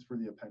make sense for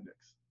the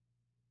appendix?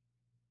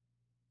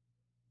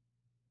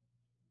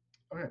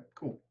 Okay,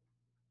 cool.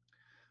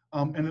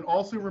 And then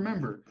also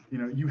remember,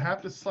 you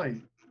have to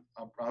cite.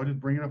 I'll just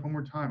bring it up one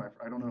more time.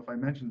 I don't know if I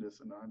mentioned this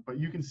or not, but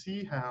you can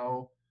see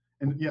how,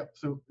 and yeah,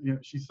 so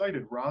she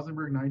cited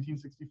Rosenberg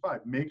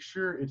 1965. Make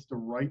sure it's the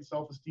right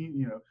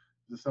self-esteem,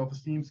 the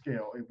self-esteem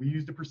scale. If we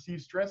use the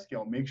perceived stress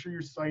scale, make sure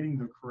you're citing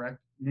the correct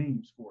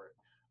names for it.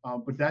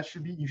 But that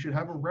should be, you should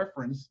have a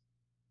reference.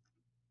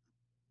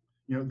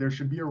 There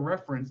should be a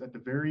reference at the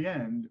very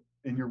end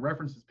in your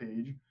references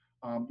page,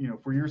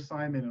 for your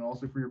assignment and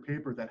also for your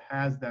paper that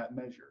has that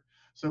measure.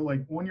 So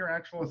like on your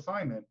actual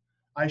assignment,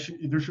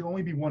 there should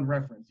only be one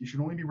reference. You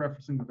should only be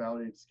referencing the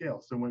validated scale.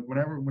 So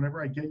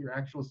whenever I get your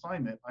actual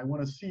assignment, I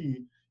want to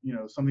see,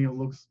 something that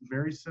looks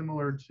very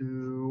similar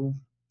to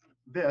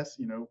this,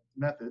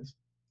 methods.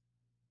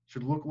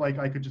 Should look like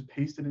I could just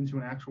paste it into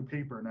an actual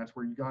paper and that's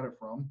where you got it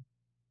from.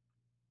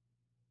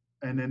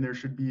 And then there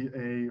should be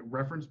a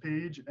reference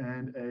page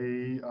and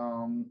a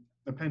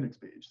appendix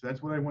page. So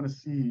that's what I want to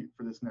see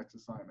for this next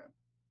assignment.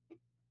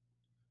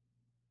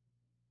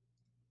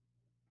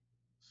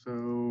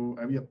 So,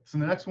 so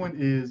the next one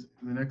is,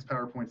 the next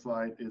PowerPoint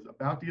slide is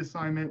about the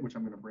assignment, which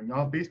I'm going to bring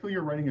up. Basically,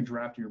 you're writing a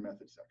draft of your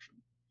method section.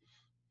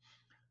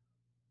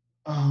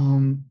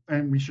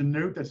 And we should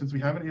note that since we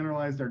haven't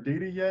analyzed our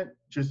data yet,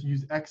 just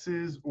use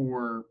X's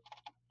or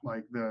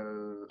like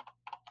the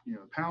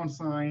pound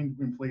sign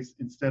in place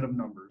instead of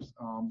numbers.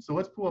 So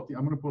let's pull up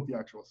I'm going to pull up the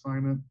actual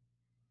assignment.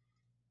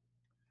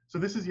 So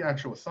this is the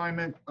actual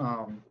assignment.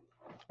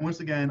 Once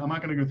again, I'm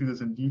not going to go through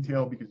this in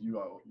detail because you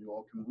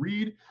all can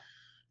read,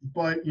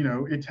 but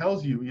it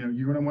tells you,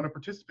 you're going to want a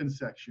participant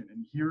section,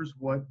 and here's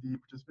what the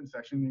participant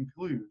section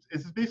includes.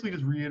 This is basically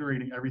just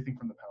reiterating everything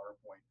from the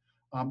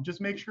PowerPoint.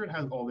 Just make sure it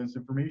has all this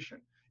information.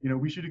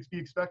 We should be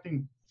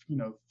expecting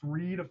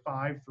 3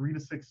 to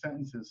 6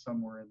 sentences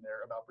somewhere in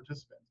there about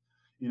participants.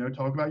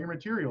 Talk about your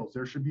materials.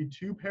 There should be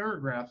 2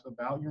 paragraphs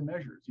about your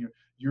measures.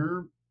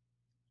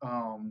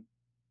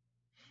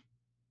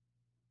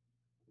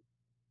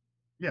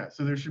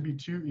 So there should be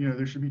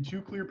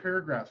two clear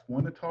paragraphs,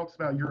 one that talks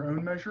about your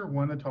own measure,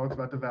 one that talks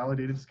about the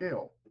validated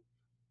scale.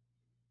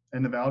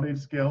 And the validated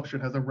scale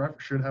should have a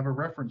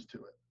reference to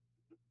it.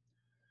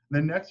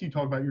 Then next you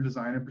talk about your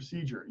design and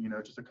procedure,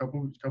 just a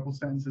couple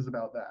sentences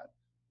about that.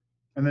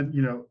 And then,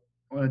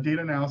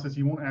 data analysis,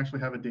 you won't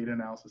actually have a data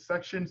analysis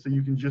section, so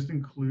you can just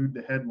include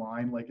the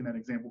headline like in that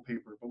example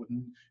paper, but with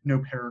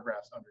no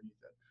paragraphs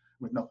underneath it,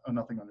 with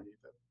nothing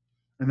underneath it.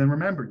 And then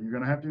remember, you're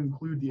going to have to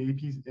include the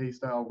APA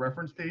style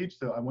reference page.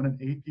 So I want an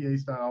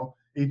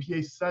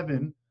APA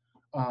 7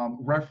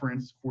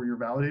 reference for your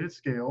validated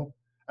scale,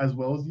 as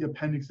well as the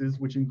appendixes,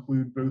 which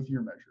include both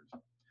your measures.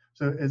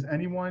 So does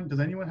anyone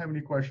have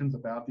any questions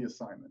about the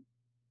assignment?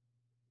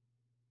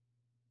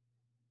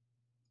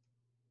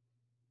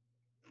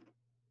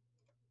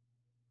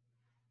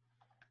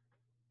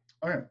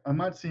 Okay, I'm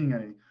not seeing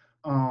any.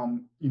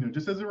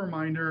 Just as a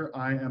reminder,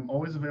 I am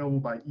always available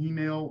by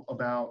email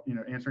about,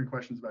 answering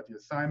questions about the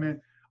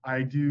assignment.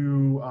 I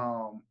do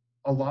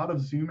a lot of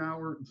Zoom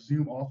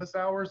office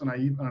hours, and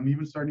I'm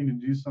even starting to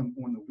do some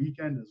on the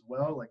weekend as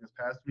well. Like this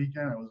past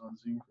weekend, I was on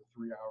Zoom for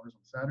 3 hours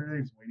on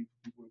Saturdays, waiting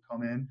for people to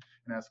come in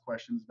and ask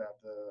questions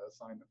about the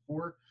assignment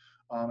 4.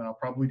 And I'll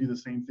probably do the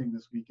same thing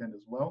this weekend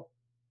as well.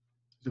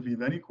 So if you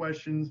have any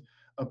questions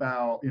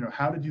about,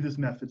 how to do this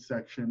method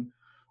section,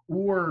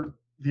 or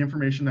the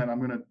information that I'm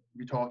going to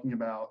be talking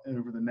about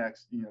over the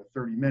next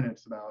 30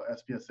 minutes about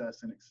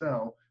SPSS and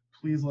Excel,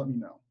 please let me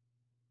know.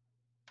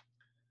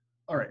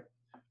 All right,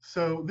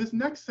 so this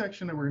next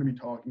section that we're going to be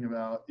talking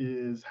about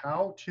is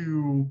how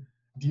to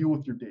deal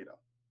with your data.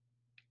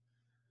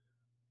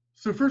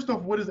 So first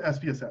off, what is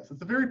SPSS?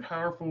 It's a very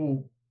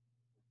powerful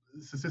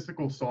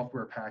statistical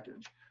software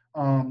package.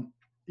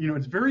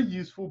 It's very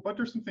useful, but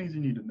there's some things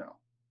you need to know.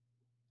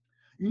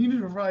 You need to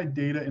provide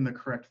data in the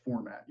correct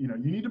format. You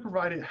need to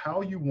provide it how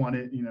you want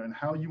it, and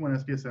how you want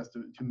SPSS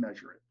to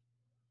measure it.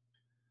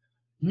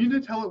 You need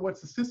to tell it what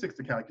statistics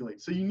to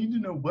calculate. So you need to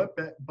know what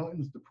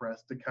buttons to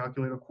press to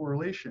calculate a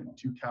correlation,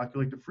 to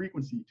calculate the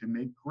frequency, to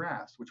make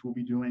graphs, which we'll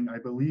be doing, I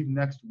believe,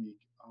 next week,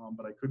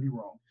 but I could be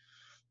wrong.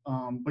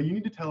 But you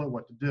need to tell it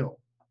what to do.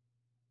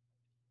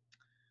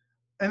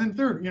 And then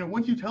third,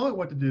 once you tell it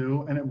what to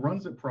do and it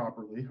runs it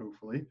properly,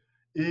 hopefully,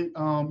 you're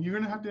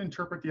going to have to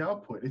interpret the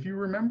output. If you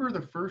remember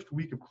the first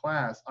week of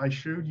class, I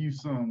showed you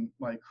some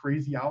like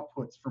crazy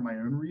outputs for my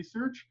own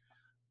research.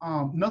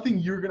 Nothing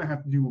you're going to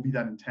have to do will be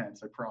that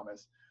intense, I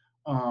promise.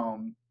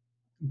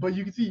 But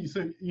you can see,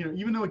 so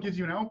even though it gives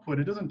you an output,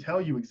 it doesn't tell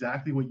you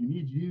exactly what you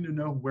need. You need to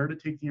know where to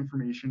take the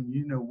information. You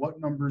need to know what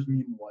numbers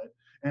mean what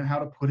and how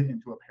to put it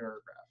into a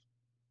paragraph.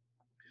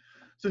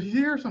 So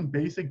here are some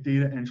basic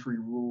data entry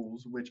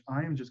rules, which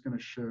I am just going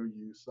to show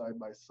you side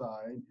by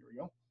side. Here we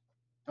go.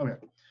 Okay,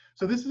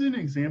 so this is an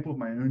example of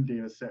my own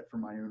data set for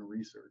my own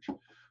research.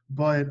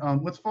 But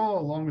let's follow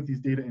along with these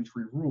data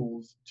entry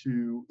rules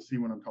to see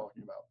what I'm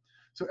talking about.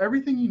 So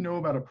everything you know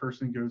about a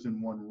person goes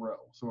in one row.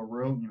 So a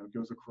row,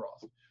 goes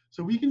across.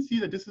 So we can see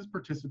that this is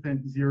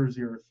participant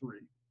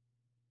 003.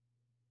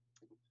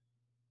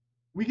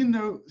 We can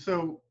know,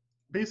 so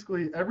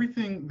basically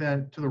everything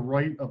that to the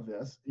right of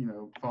this,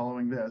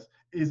 following this,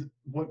 is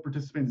what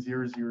participant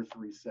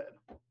 003 said.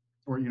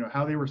 Or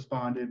how they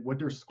responded, what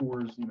their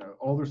scores,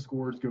 all their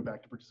scores go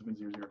back to participant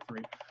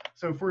 003.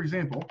 So for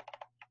example,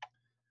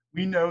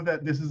 we know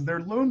that this is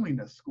their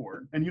loneliness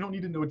score, and you don't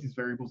need to know what these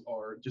variables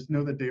are, just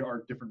know that they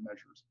are different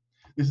measures.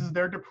 This is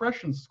their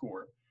depression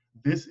score.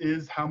 This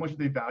is how much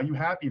they value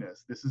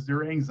happiness. This is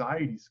their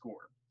anxiety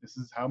score. This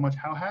is how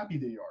happy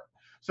they are.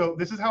 So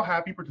this is how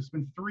happy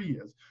participant 3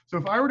 is. So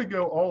if I were to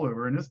go all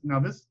over, and this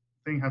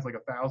thing has like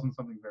 1,000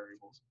 something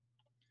variables.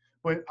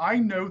 But I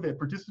know that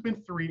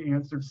participant 3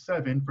 answered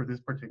 7 for this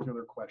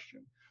particular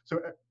question. So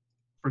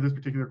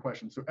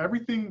So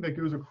everything that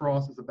goes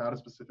across is about a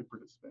specific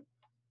participant.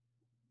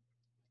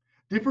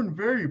 Different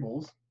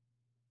variables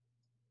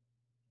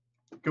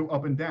go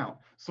up and down.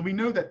 So we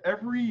know that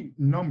every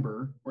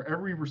number or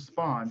every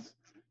response,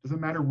 doesn't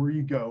matter where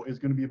you go, is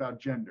going to be about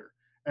gender.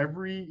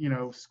 Every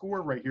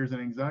score right here is an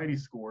anxiety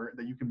score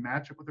that you can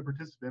match up with the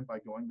participant by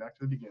going back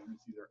to the beginning and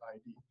see their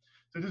ID.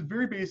 So it's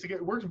very basic.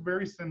 It works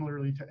very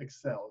similarly to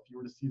Excel if you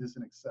were to see this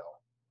in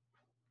Excel.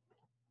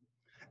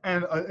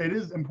 And it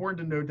is important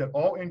to note that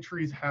all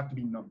entries have to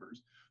be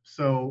numbers.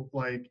 So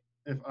like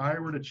if I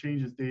were to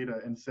change this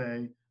data and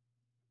say,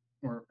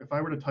 or if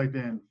I were to type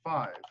in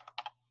 5,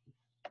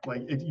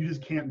 like you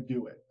just can't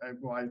do it.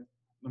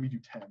 Let me do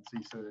 10.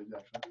 See, so it's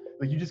actually,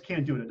 like you just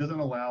can't do it. It doesn't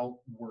allow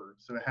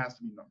words, so it has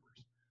to be numbers.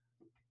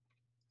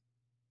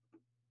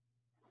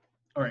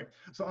 All right,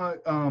 so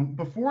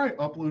before I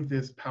upload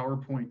this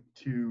PowerPoint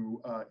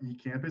to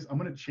eCampus, I'm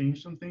going to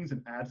change some things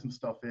and add some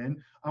stuff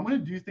in. I'm going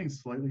to do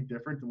things slightly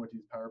different than what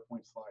these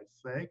PowerPoint slides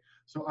say.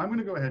 So I'm going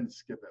to go ahead and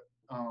skip it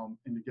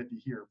and to get to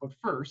here. But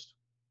first,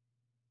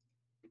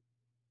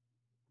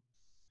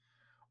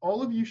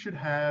 all of you should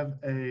have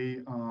a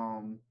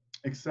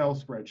Excel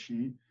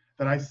spreadsheet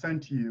that I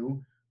sent to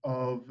you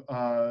of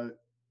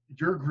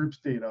your group's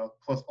data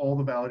plus all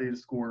the validated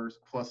scores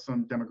plus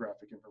some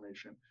demographic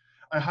information.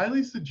 I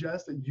highly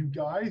suggest that you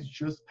guys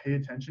just pay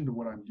attention to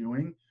what I'm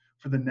doing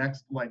for the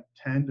next like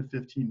 10 to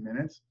 15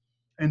 minutes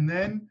and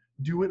then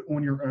do it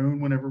on your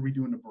own whenever we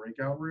do in the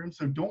breakout room.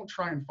 So don't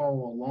try and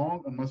follow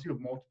along unless you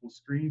have multiple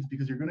screens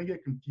because you're going to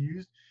get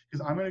confused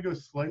because I'm going to go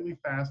slightly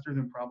faster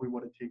than probably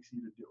what it takes you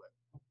to do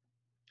it.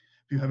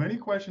 If you have any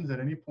questions at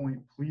any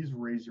point, please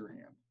raise your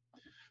hand.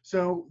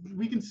 So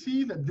we can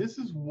see that this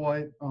is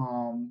what,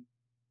 I'm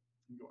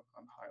going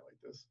to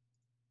highlight this.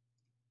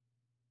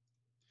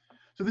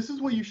 So this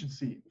is what you should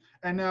see.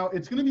 And now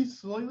it's going to be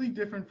slightly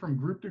different from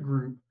group to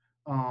group,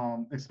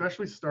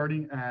 especially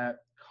starting at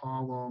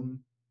column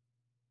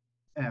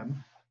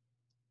M.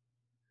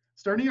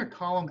 Starting at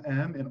column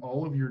M and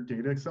all of your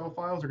data Excel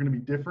files are going to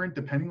be different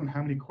depending on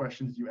how many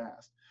questions you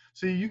asked.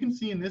 So you can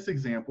see in this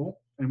example,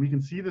 and we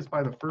can see this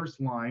by the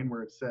first line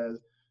where it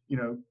says, you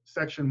know,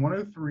 section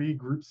 103,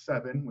 group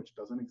 7, which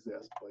doesn't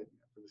exist, but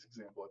for this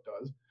example it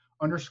does,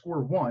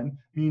 _1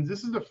 means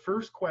this is the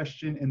first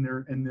question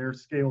in their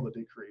scale that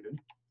they created.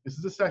 This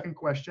is the second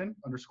question,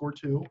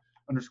 _2,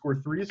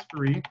 _3 is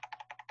 3.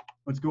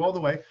 Let's go all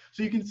the way.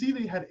 So you can see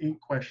they had 8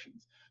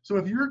 questions. So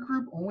if your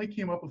group only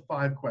came up with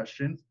 5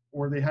 questions,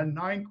 or they had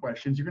 9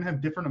 questions, you're going to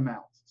have different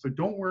amounts. So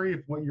don't worry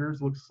if what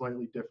yours looks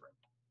slightly different.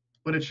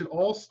 But it should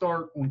all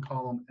start on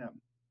column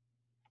M.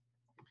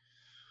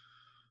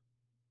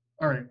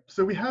 All right,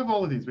 so we have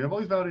all of these. We have all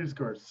these validated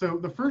scores. So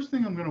the first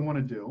thing I'm going to want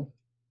to do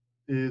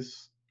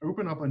is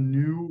open up a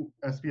new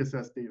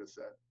SPSS data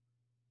set.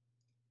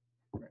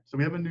 Right, so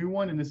we have a new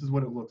one, and this is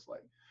what it looks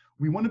like.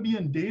 We want to be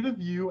in data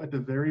view at the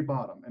very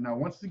bottom. And now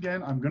once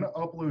again, I'm going to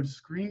upload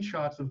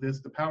screenshots of this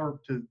to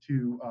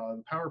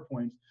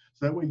PowerPoints,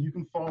 so that way you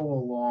can follow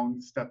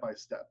along step by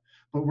step.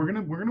 But we're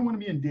gonna want to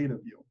be in data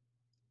view.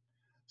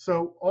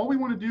 So all we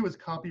want to do is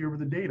copy over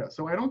the data.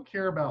 So I don't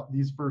care about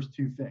these first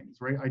 2 things,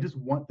 right? I just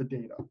want the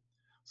data.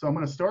 So I'm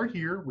going to start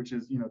here, which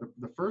is, you know,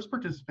 the first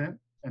participant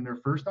and their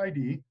first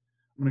ID.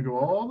 I'm going to go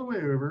all the way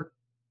over,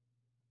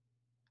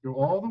 go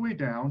all the way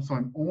down. So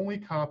I'm only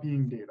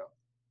copying data.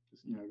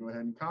 Just, you know, go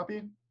ahead and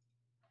copy,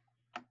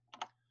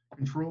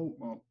 control,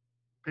 well,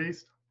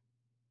 paste.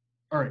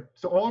 All right,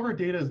 so all of our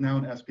data is now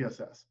in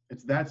SPSS.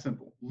 It's that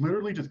simple.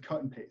 Literally just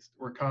cut and paste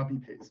or copy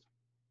paste.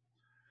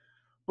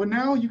 But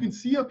now you can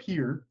see up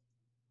here,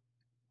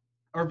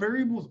 our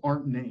variables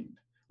aren't named,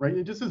 right?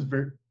 It just says let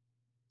me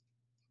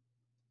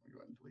go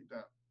ahead and delete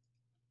that.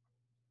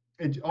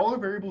 All our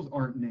variables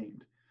aren't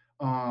named.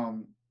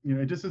 You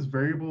know, it just says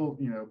variable,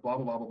 you know, blah,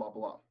 blah, blah, blah, blah,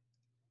 blah.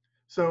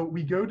 So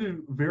we go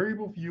to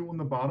variable view on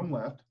the bottom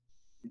left,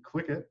 we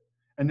click it,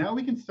 and now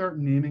we can start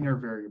naming our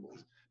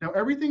variables. Now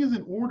everything is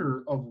in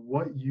order of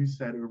what you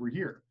said over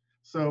here.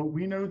 So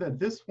we know that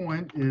this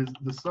one is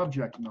the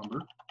subject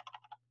number.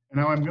 And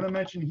now I'm going to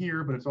mention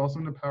here, but it's also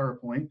in the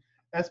PowerPoint,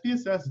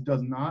 SPSS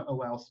does not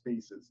allow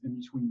spaces in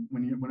between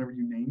whenever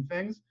you name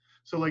things.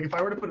 So like if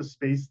I were to put a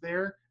space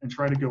there and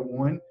try to go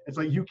on, it's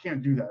like you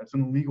can't do that. It's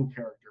an illegal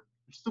character.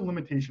 It's just a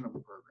limitation of the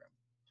program.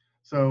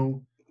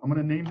 So I'm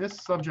going to name this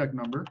subject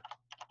number.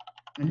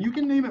 And you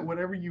can name it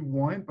whatever you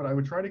want, but I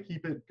would try to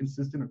keep it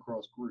consistent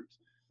across groups,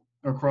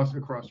 across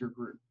your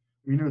group.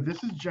 We know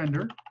this is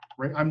gender,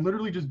 right? I'm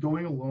literally just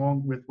going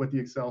along with what the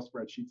Excel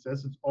spreadsheet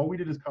says. Since all we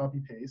did is copy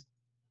paste.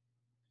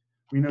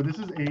 We know this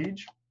is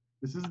age.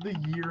 This is the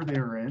year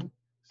they're in.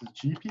 This is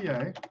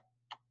GPA.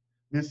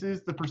 This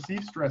is the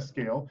perceived stress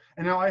scale.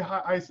 And now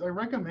I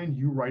recommend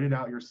you write it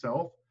out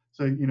yourself.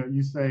 So, you know,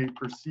 you say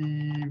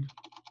perceived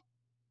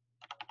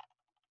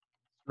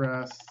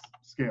stress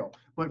scale.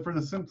 But for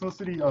the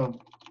simplicity of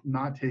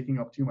not taking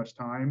up too much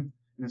time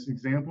in this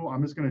example,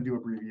 I'm just going to do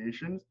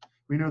abbreviations.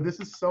 We know this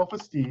is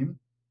self-esteem.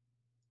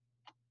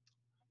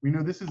 We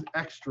know this is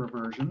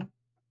extroversion.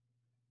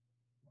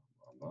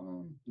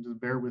 Just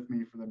bear with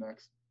me for the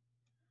next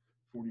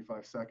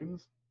 45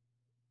 seconds.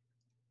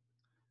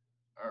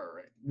 All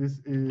right, this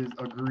is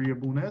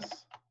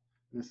agreeableness.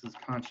 This is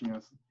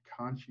conscientiousness.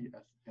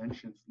 I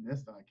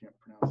can't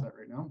pronounce that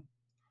right now.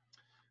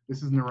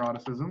 This is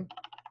neuroticism.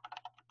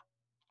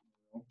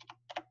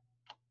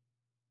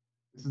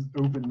 This is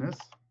openness.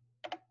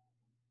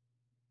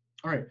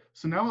 All right,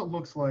 so now it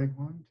looks like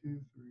 1, 2, 3, 4,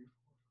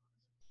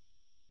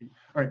 5, 6, 8.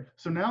 All right,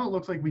 so now it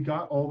looks like we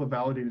got all the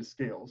validated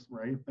scales,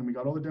 right? And we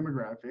got all the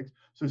demographics.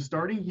 So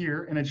starting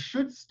here, and it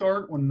should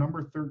start on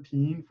number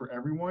 13 for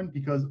everyone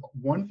because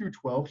 1 through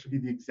 12 should be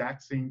the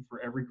exact same for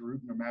every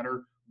group, no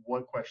matter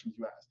what questions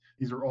you ask.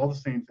 These are all the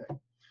same thing.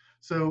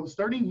 So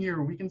starting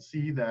here, we can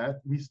see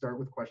that we start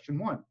with question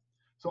 1.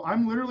 So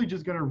I'm literally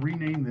just going to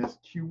rename this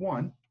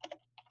Q1,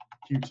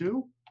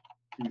 Q2,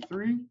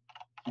 Q3,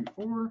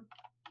 Q4,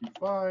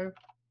 Q5,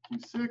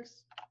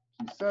 Q6,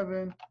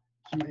 Q7,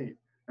 Q8.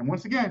 And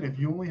once again, if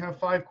you only have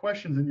 5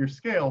 questions in your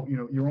scale,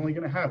 you're only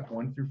going to have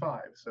 1 through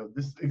 5. So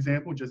this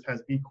example just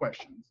has 8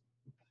 questions.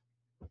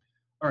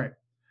 All right.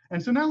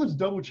 And so now let's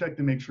double check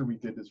to make sure we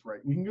did this right.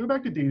 We can go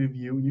back to data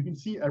view and you can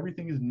see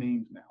everything is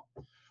named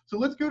now. So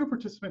let's go to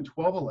participant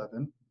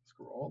 1211,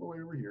 scroll all the way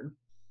over here.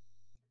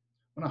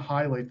 I'm gonna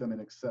highlight them in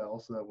Excel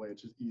so that way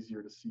it's just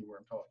easier to see where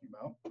I'm talking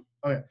about.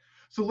 Okay,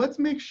 so let's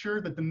make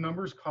sure that the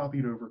number's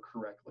copied over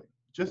correctly.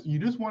 You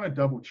just wanna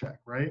double check,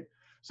 right?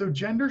 So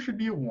gender should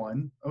be a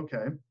 1,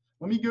 okay.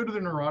 Let me go to the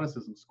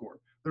neuroticism score.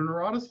 Their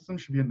neuroticism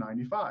should be a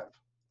 95.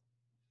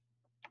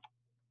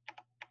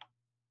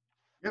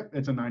 Yep,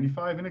 it's a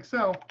 95 in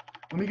Excel.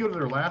 Let me go to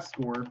their last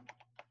score.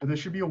 This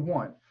should be a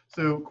 1.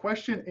 So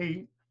question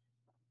 8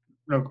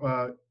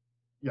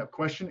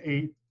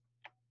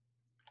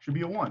 should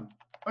be a 1.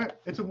 All right,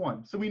 it's a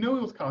 1. So we know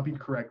it was copied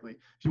correctly.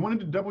 If you wanted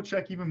to double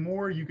check even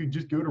more, you could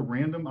just go to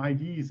random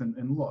IDs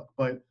and look.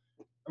 But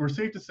we're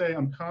safe to say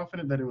I'm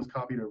confident that it was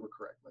copied over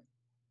correctly.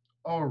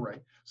 All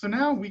right, so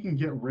now we can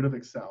get rid of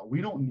Excel.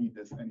 We don't need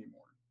this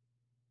anymore.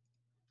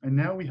 And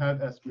now we have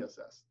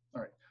SPSS.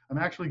 All right, I'm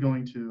actually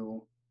going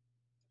to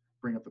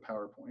bring up the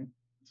PowerPoint.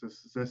 So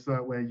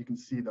that way you can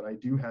see that I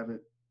do have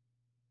it.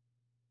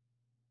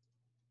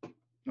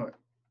 Okay.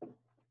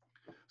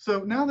 So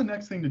now the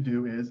next thing to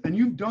do is, and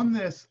you've done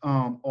this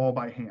all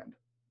by hand.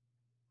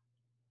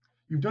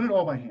 You've done it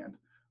all by hand.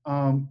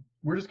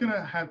 We're just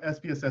gonna have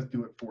SPSS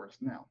do it for us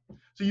now.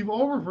 So you've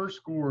all reverse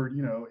scored,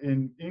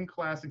 in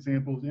class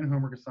examples, in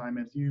homework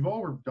assignments, you've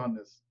all done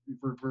this,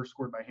 reverse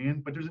scored by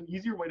hand, but there's an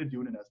easier way to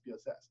do it in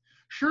SPSS.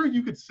 Sure,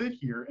 you could sit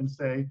here and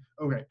say,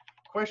 okay,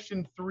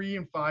 question 3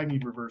 and 5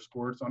 need reverse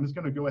scored, so I'm just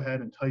gonna go ahead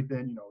and type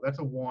in, that's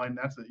a 1,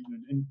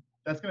 and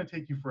that's gonna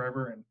take you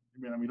forever, and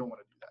we don't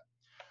wanna do that.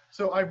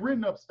 So I've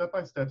written up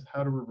step-by-step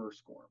how to reverse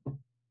score.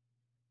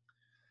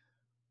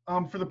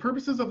 For the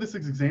purposes of this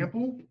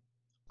example,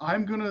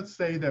 I'm going to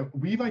say that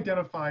we've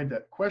identified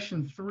that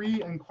question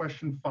 3 and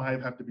question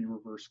 5 have to be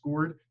reverse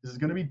scored. This is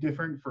going to be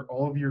different for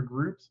all of your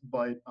groups,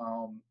 but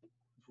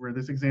for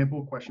this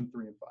example, question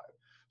 3 and 5.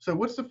 So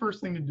what's the first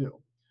thing to do?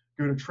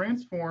 Go to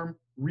transform,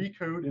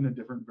 recode in a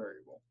different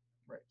variable.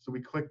 Right. So we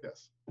click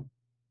this.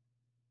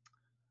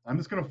 I'm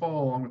just going to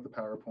follow along with the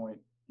PowerPoint,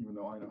 even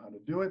though I know how to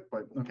do it,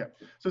 but okay.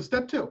 So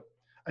step 2,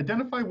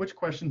 identify which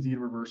questions need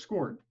reverse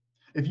scored.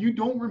 If you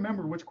don't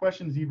remember which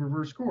questions need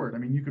reverse scored,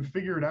 you could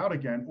figure it out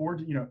again, or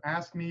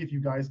ask me if you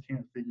guys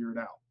can't figure it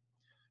out.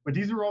 But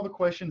these are all the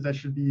questions that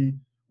should be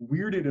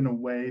weirded in a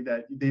way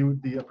that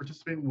the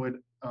participant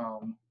would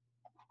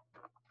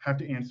have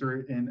to answer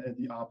it in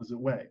the opposite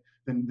way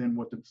than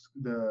what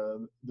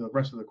the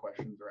rest of the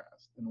questions are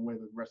asked, in the way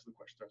the rest of the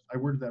questions are asked. I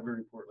worded that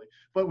very poorly.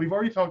 But we've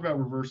already talked about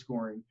reverse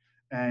scoring,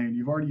 and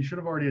you should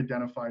have already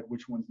identified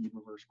which ones need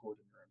reverse scored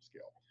in your own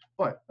scale.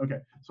 But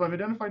okay, so I've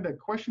identified that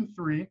question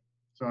 3.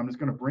 So I'm just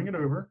going to bring it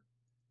over.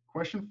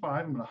 Question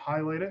 5, I'm going to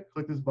highlight it,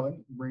 click this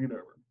button, bring it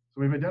over. So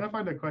we've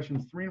identified that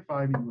questions 3 and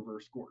 5 need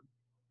reverse scored.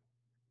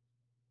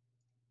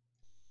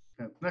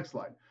 Okay, next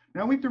slide.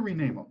 Now we have to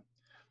rename them.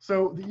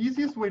 So the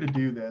easiest way to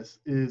do this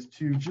is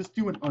to just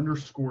do an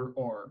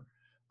 _R.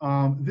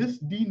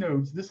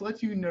 This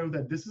lets you know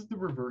that this is the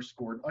reverse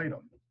scored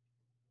item.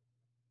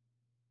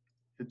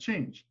 Hit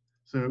change.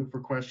 So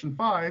for question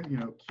 5,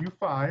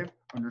 Q5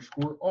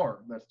 _R,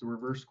 that's the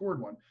reverse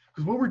scored one.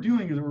 Because what we're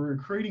doing is we're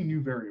creating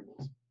new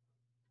variables.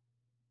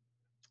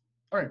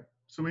 All right,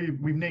 so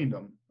we've named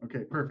them.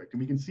 Okay, perfect. And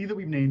we can see that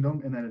we've named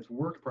them and that it's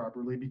worked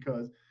properly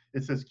because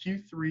it says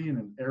Q3 and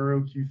an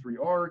arrow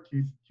Q3R,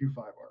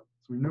 Q5R.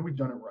 So we know we've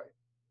done it right.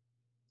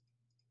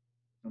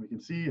 And we can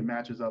see it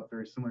matches up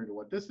very similar to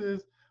what this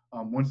is.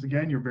 Once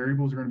again, your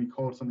variables are going to be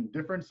called something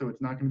different. So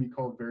it's not going to be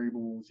called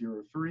variable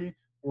 03,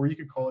 or you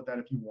could call it that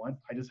if you want.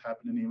 I just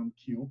happen to name them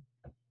Q.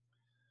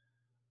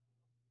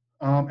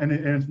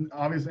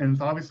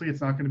 Obviously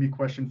it's not going to be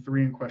question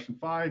 3 and question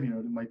 5.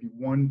 It might be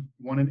 1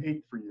 and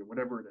 8 for you,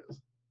 whatever it is.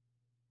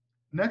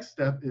 Next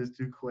step is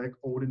to click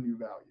old and new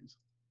values.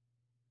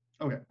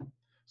 Okay,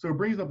 so it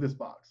brings up this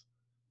box,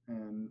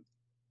 and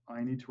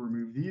I need to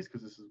remove these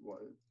because this is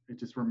what it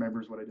just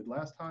remembers what I did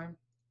last time.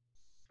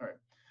 All right,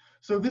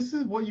 so this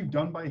is what you've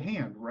done by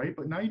hand, right?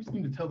 But now you just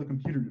need to tell the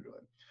computer to do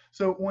it.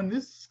 So on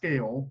this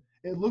scale,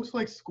 it looks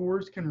like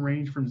scores can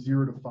range from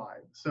 0 to 5.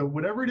 So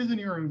whatever it is in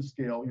your own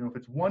scale, if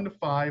it's 1 to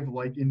 5,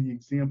 like in the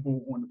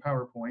example on the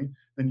PowerPoint,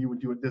 then you would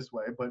do it this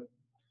way. But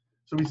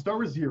so we start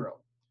with 0.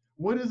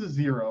 What is a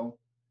 0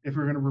 if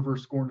we're going to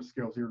reverse score on a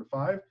scale 0 to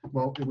 5?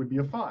 Well, it would be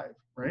a 5,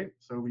 right?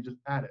 So we just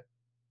add it.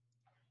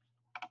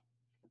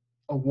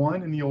 A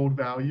 1 in the old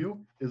value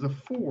is a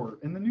 4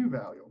 in the new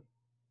value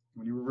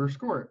when you reverse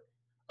score it.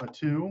 A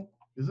 2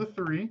 is a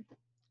 3.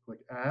 Click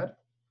add.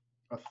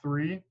 A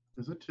 3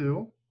 is a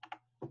 2.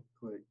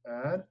 Click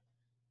add.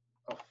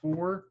 A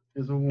 4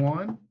 is a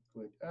 1.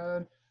 Click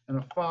add.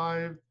 and a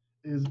 5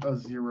 is a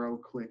 0,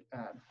 click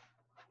add.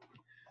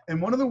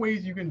 And one of the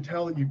ways you can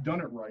tell that you've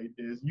done it right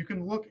is you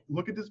can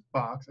look at this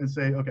box and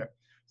say, okay,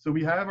 so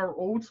we have our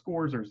old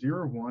scores are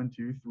 0, 1,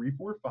 2, 3,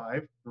 4,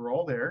 5. They're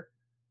all there.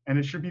 And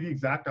it should be the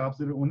exact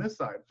opposite on this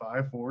side,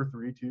 5, 4,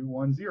 3, 2,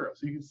 1, 0.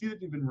 So you can see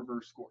that they've been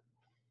reverse scored.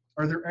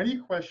 Are there any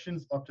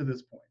questions up to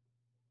this point?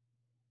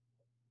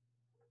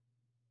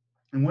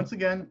 And once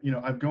again,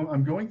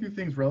 I'm going through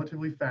things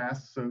relatively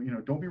fast, so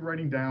don't be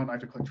writing down. I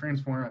have to click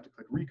transform, I have to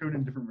click recode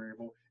in a different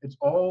variable. It's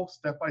all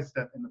step by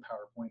step in the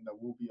PowerPoint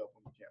that will be up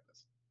on the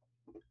Canvas.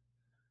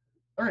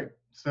 All right,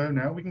 so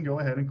now we can go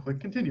ahead and click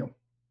continue.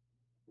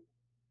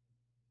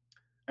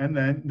 And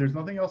then there's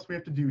nothing else we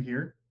have to do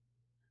here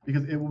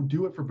because it will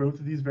do it for both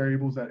of these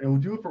variables. It will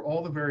do it for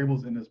all the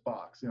variables in this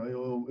box. It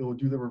will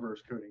do the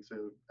reverse coding.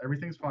 So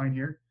everything's fine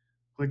here.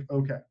 Click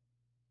OK.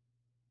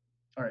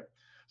 All right.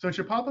 So it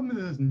should pop up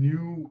into this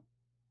new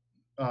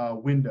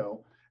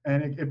window,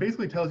 and it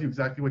basically tells you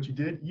exactly what you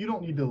did. You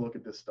don't need to look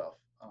at this stuff.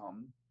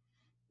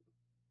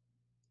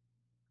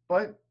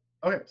 But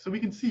okay, so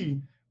we can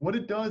see what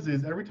it does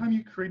is every time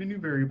you create a new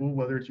variable,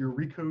 whether it's you're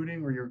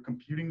recoding or you're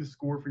computing the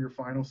score for your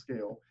final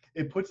scale,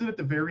 it puts it at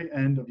the very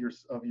end of your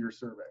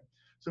survey.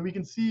 So we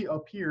can see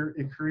up here,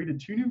 it created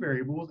 2 new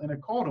variables and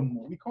it called them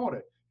what we called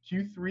it,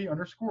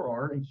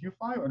 Q3_R and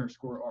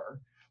Q5_R.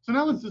 So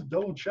now let's just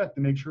double check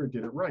to make sure it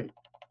did it right.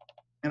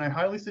 And I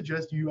highly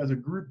suggest you as a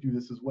group do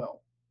this as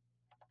well.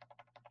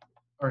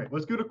 All right,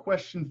 let's go to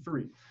question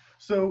 3.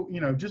 So,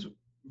 just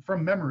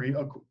from memory,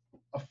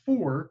 a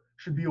 4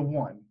 should be a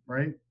 1,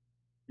 right?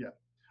 Yeah,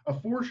 a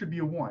 4 should be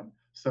a 1.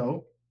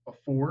 So a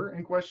 4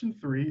 in question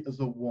 3 is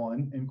a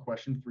 1 in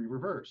question 3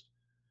 reversed.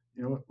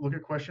 Look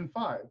at question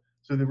 5.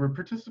 So the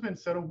participant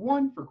said a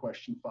 1 for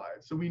question 5.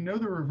 So we know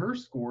the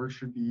reverse score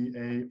should be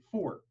a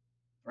 4,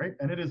 right?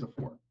 And it is a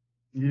 4.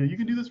 You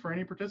can do this for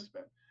any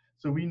participant.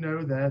 So we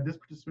know that this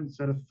participant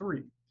said a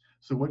 3.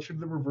 So what should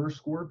the reverse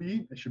score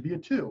be? It should be a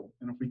 2.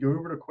 And if we go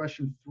over to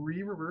question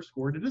 3 reverse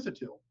scored, it is a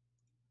 2.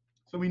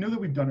 So we know that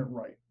we've done it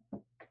right.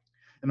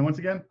 And once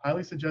again,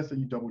 highly suggest that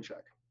you double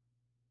check.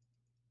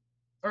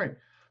 All right,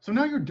 so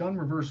now you're done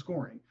reverse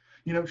scoring.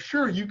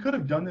 Sure, you could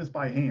have done this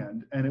by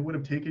hand and it would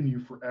have taken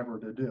you forever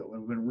to do. It would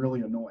have been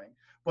really annoying.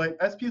 But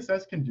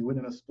SPSS can do it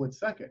in a split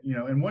second,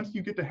 and once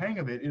you get the hang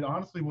of it, it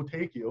honestly will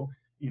take you,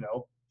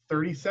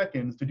 30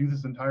 seconds to do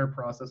this entire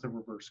process of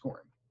reverse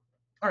scoring.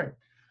 All right,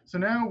 so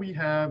now we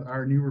have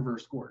our new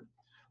reverse scored.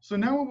 So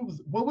now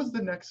what was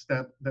the next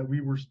step that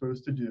we were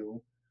supposed to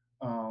do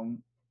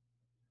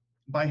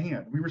by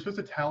hand? We were supposed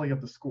to tally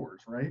up the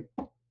scores, right?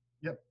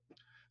 Yep.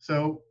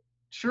 So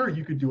sure,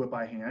 you could do it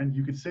by hand.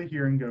 You could sit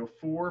here and go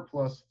 4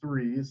 plus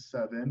 3 is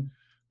 7,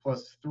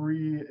 plus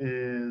 3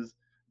 is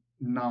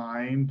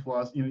 9,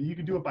 plus, you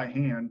could do it by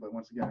hand, but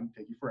once again,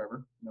 take you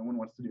forever. No one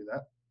wants to do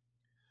that.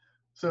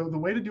 So the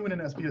way to do it in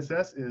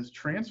SPSS is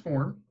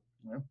transform,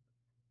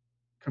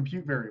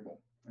 compute variable.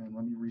 And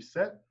let me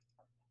reset.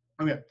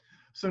 Okay,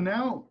 so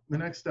now the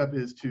next step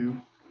is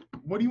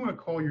what do you want to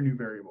call your new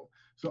variable?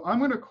 So I'm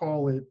going to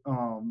call it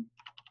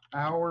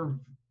our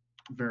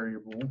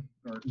variable,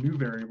 or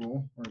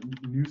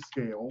new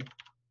scale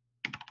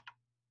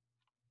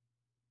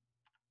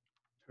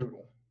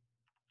total.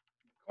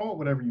 Call it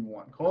whatever you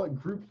want. Call it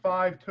group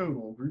 5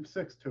 total, group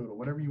 6 total,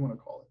 whatever you want to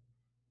call it.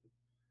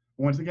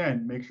 Once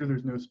again, make sure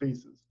there's no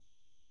spaces.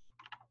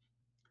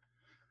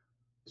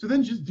 So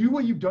then just do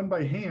what you've done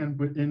by hand,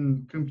 but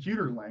in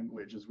computer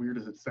language, as weird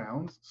as it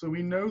sounds. So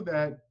we know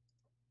that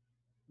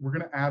we're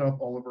going to add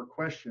up all of our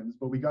questions,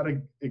 but we got to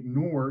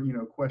ignore,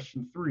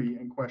 question 3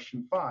 and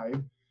question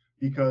 5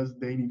 because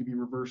they need to be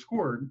reverse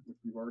scored, which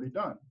we've already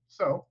done.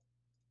 So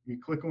you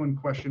click on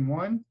question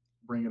 1,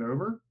 bring it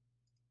over,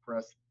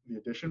 press the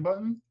addition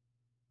button.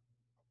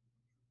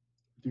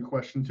 Do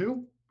question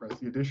 2, press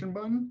the addition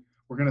button.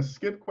 We're going to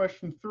skip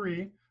question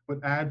 3,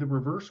 but add the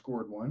reverse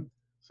scored one.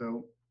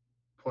 So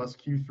plus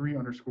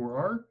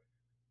Q3_R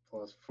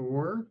plus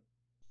 4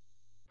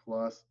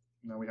 plus,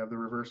 now we have the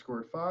reverse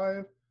scored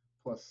 5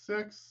 plus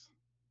 6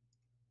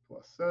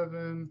 plus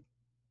 7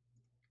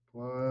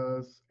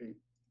 plus 8.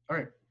 All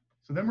right,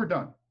 so then we're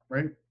done,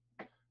 right?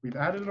 We've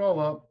added it all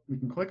up. We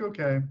can click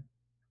OK.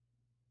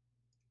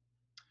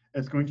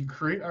 It's going to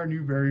create our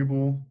new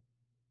variable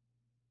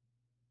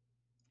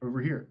over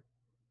here.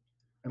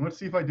 And let's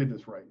see if I did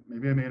this right.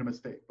 Maybe I made a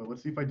mistake, but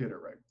let's see if I did it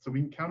right. So we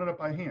can count it up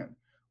by hand.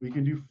 We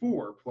can do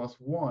 4 plus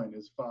 1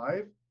 is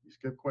 5. You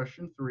skip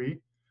question 3.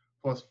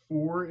 Plus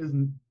 4 is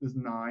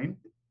 9.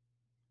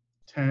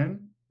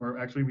 10, or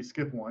actually we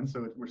skip 1,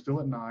 so we're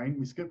still at 9.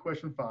 We skip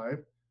question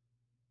 5.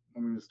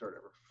 Let me just start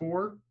over.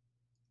 4,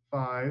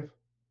 5,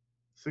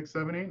 6,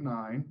 7, 8,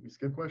 9. We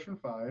skip question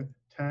 5.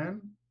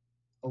 10,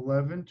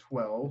 11,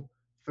 12,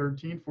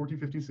 13, 14,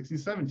 15, 16,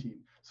 17.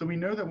 So we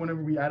know that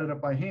whenever we add it up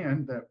by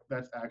hand,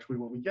 that's actually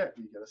what we get.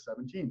 We get a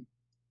 17.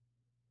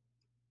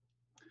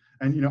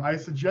 And, I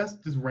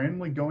suggest just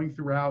randomly going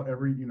throughout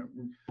every,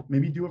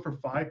 maybe do it for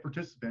 5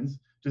 participants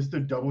just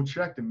to double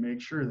check to make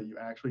sure that you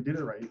actually did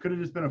it right. It could have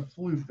just been a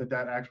fluke that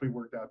actually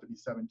worked out to be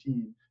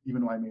 17,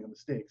 even though I made a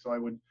mistake. So I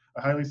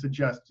highly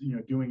suggest,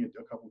 doing it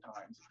a couple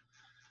times.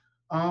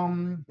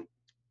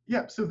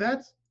 Yeah, so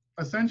that's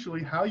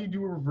essentially how you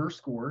do a reverse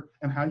score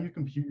and how you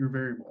compute your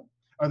variable.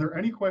 Are there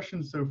any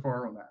questions so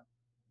far on that?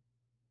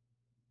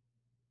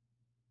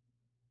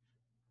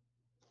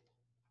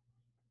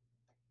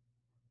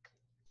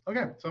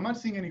 Okay, so I'm not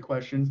seeing any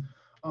questions.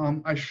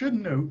 I should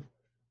note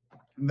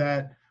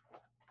that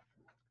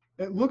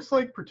it looks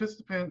like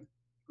participant,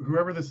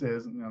 whoever this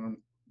is, I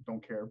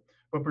don't care,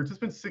 but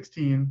participant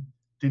 16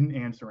 didn't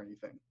answer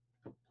anything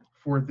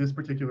for this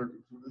particular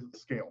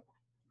scale,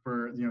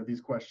 for these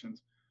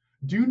questions.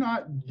 Do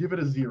not give it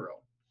a 0,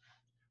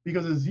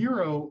 because a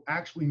 0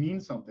 actually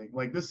means something.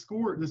 Like this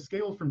scale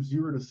is from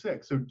 0 to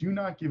 6, so do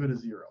not give it a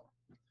 0.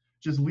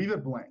 Just leave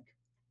it blank.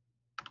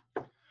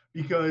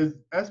 Because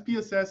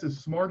SPSS is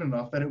smart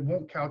enough that it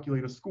won't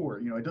calculate a score.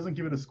 It doesn't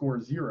give it a score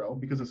of 0,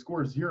 because a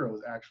score of 0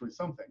 is actually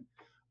something.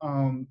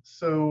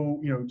 So,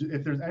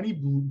 if there's any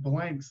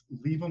blanks,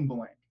 leave them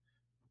blank.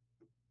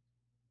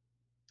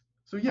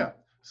 So yeah,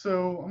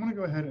 so I'm gonna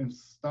go ahead and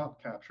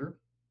stop capture.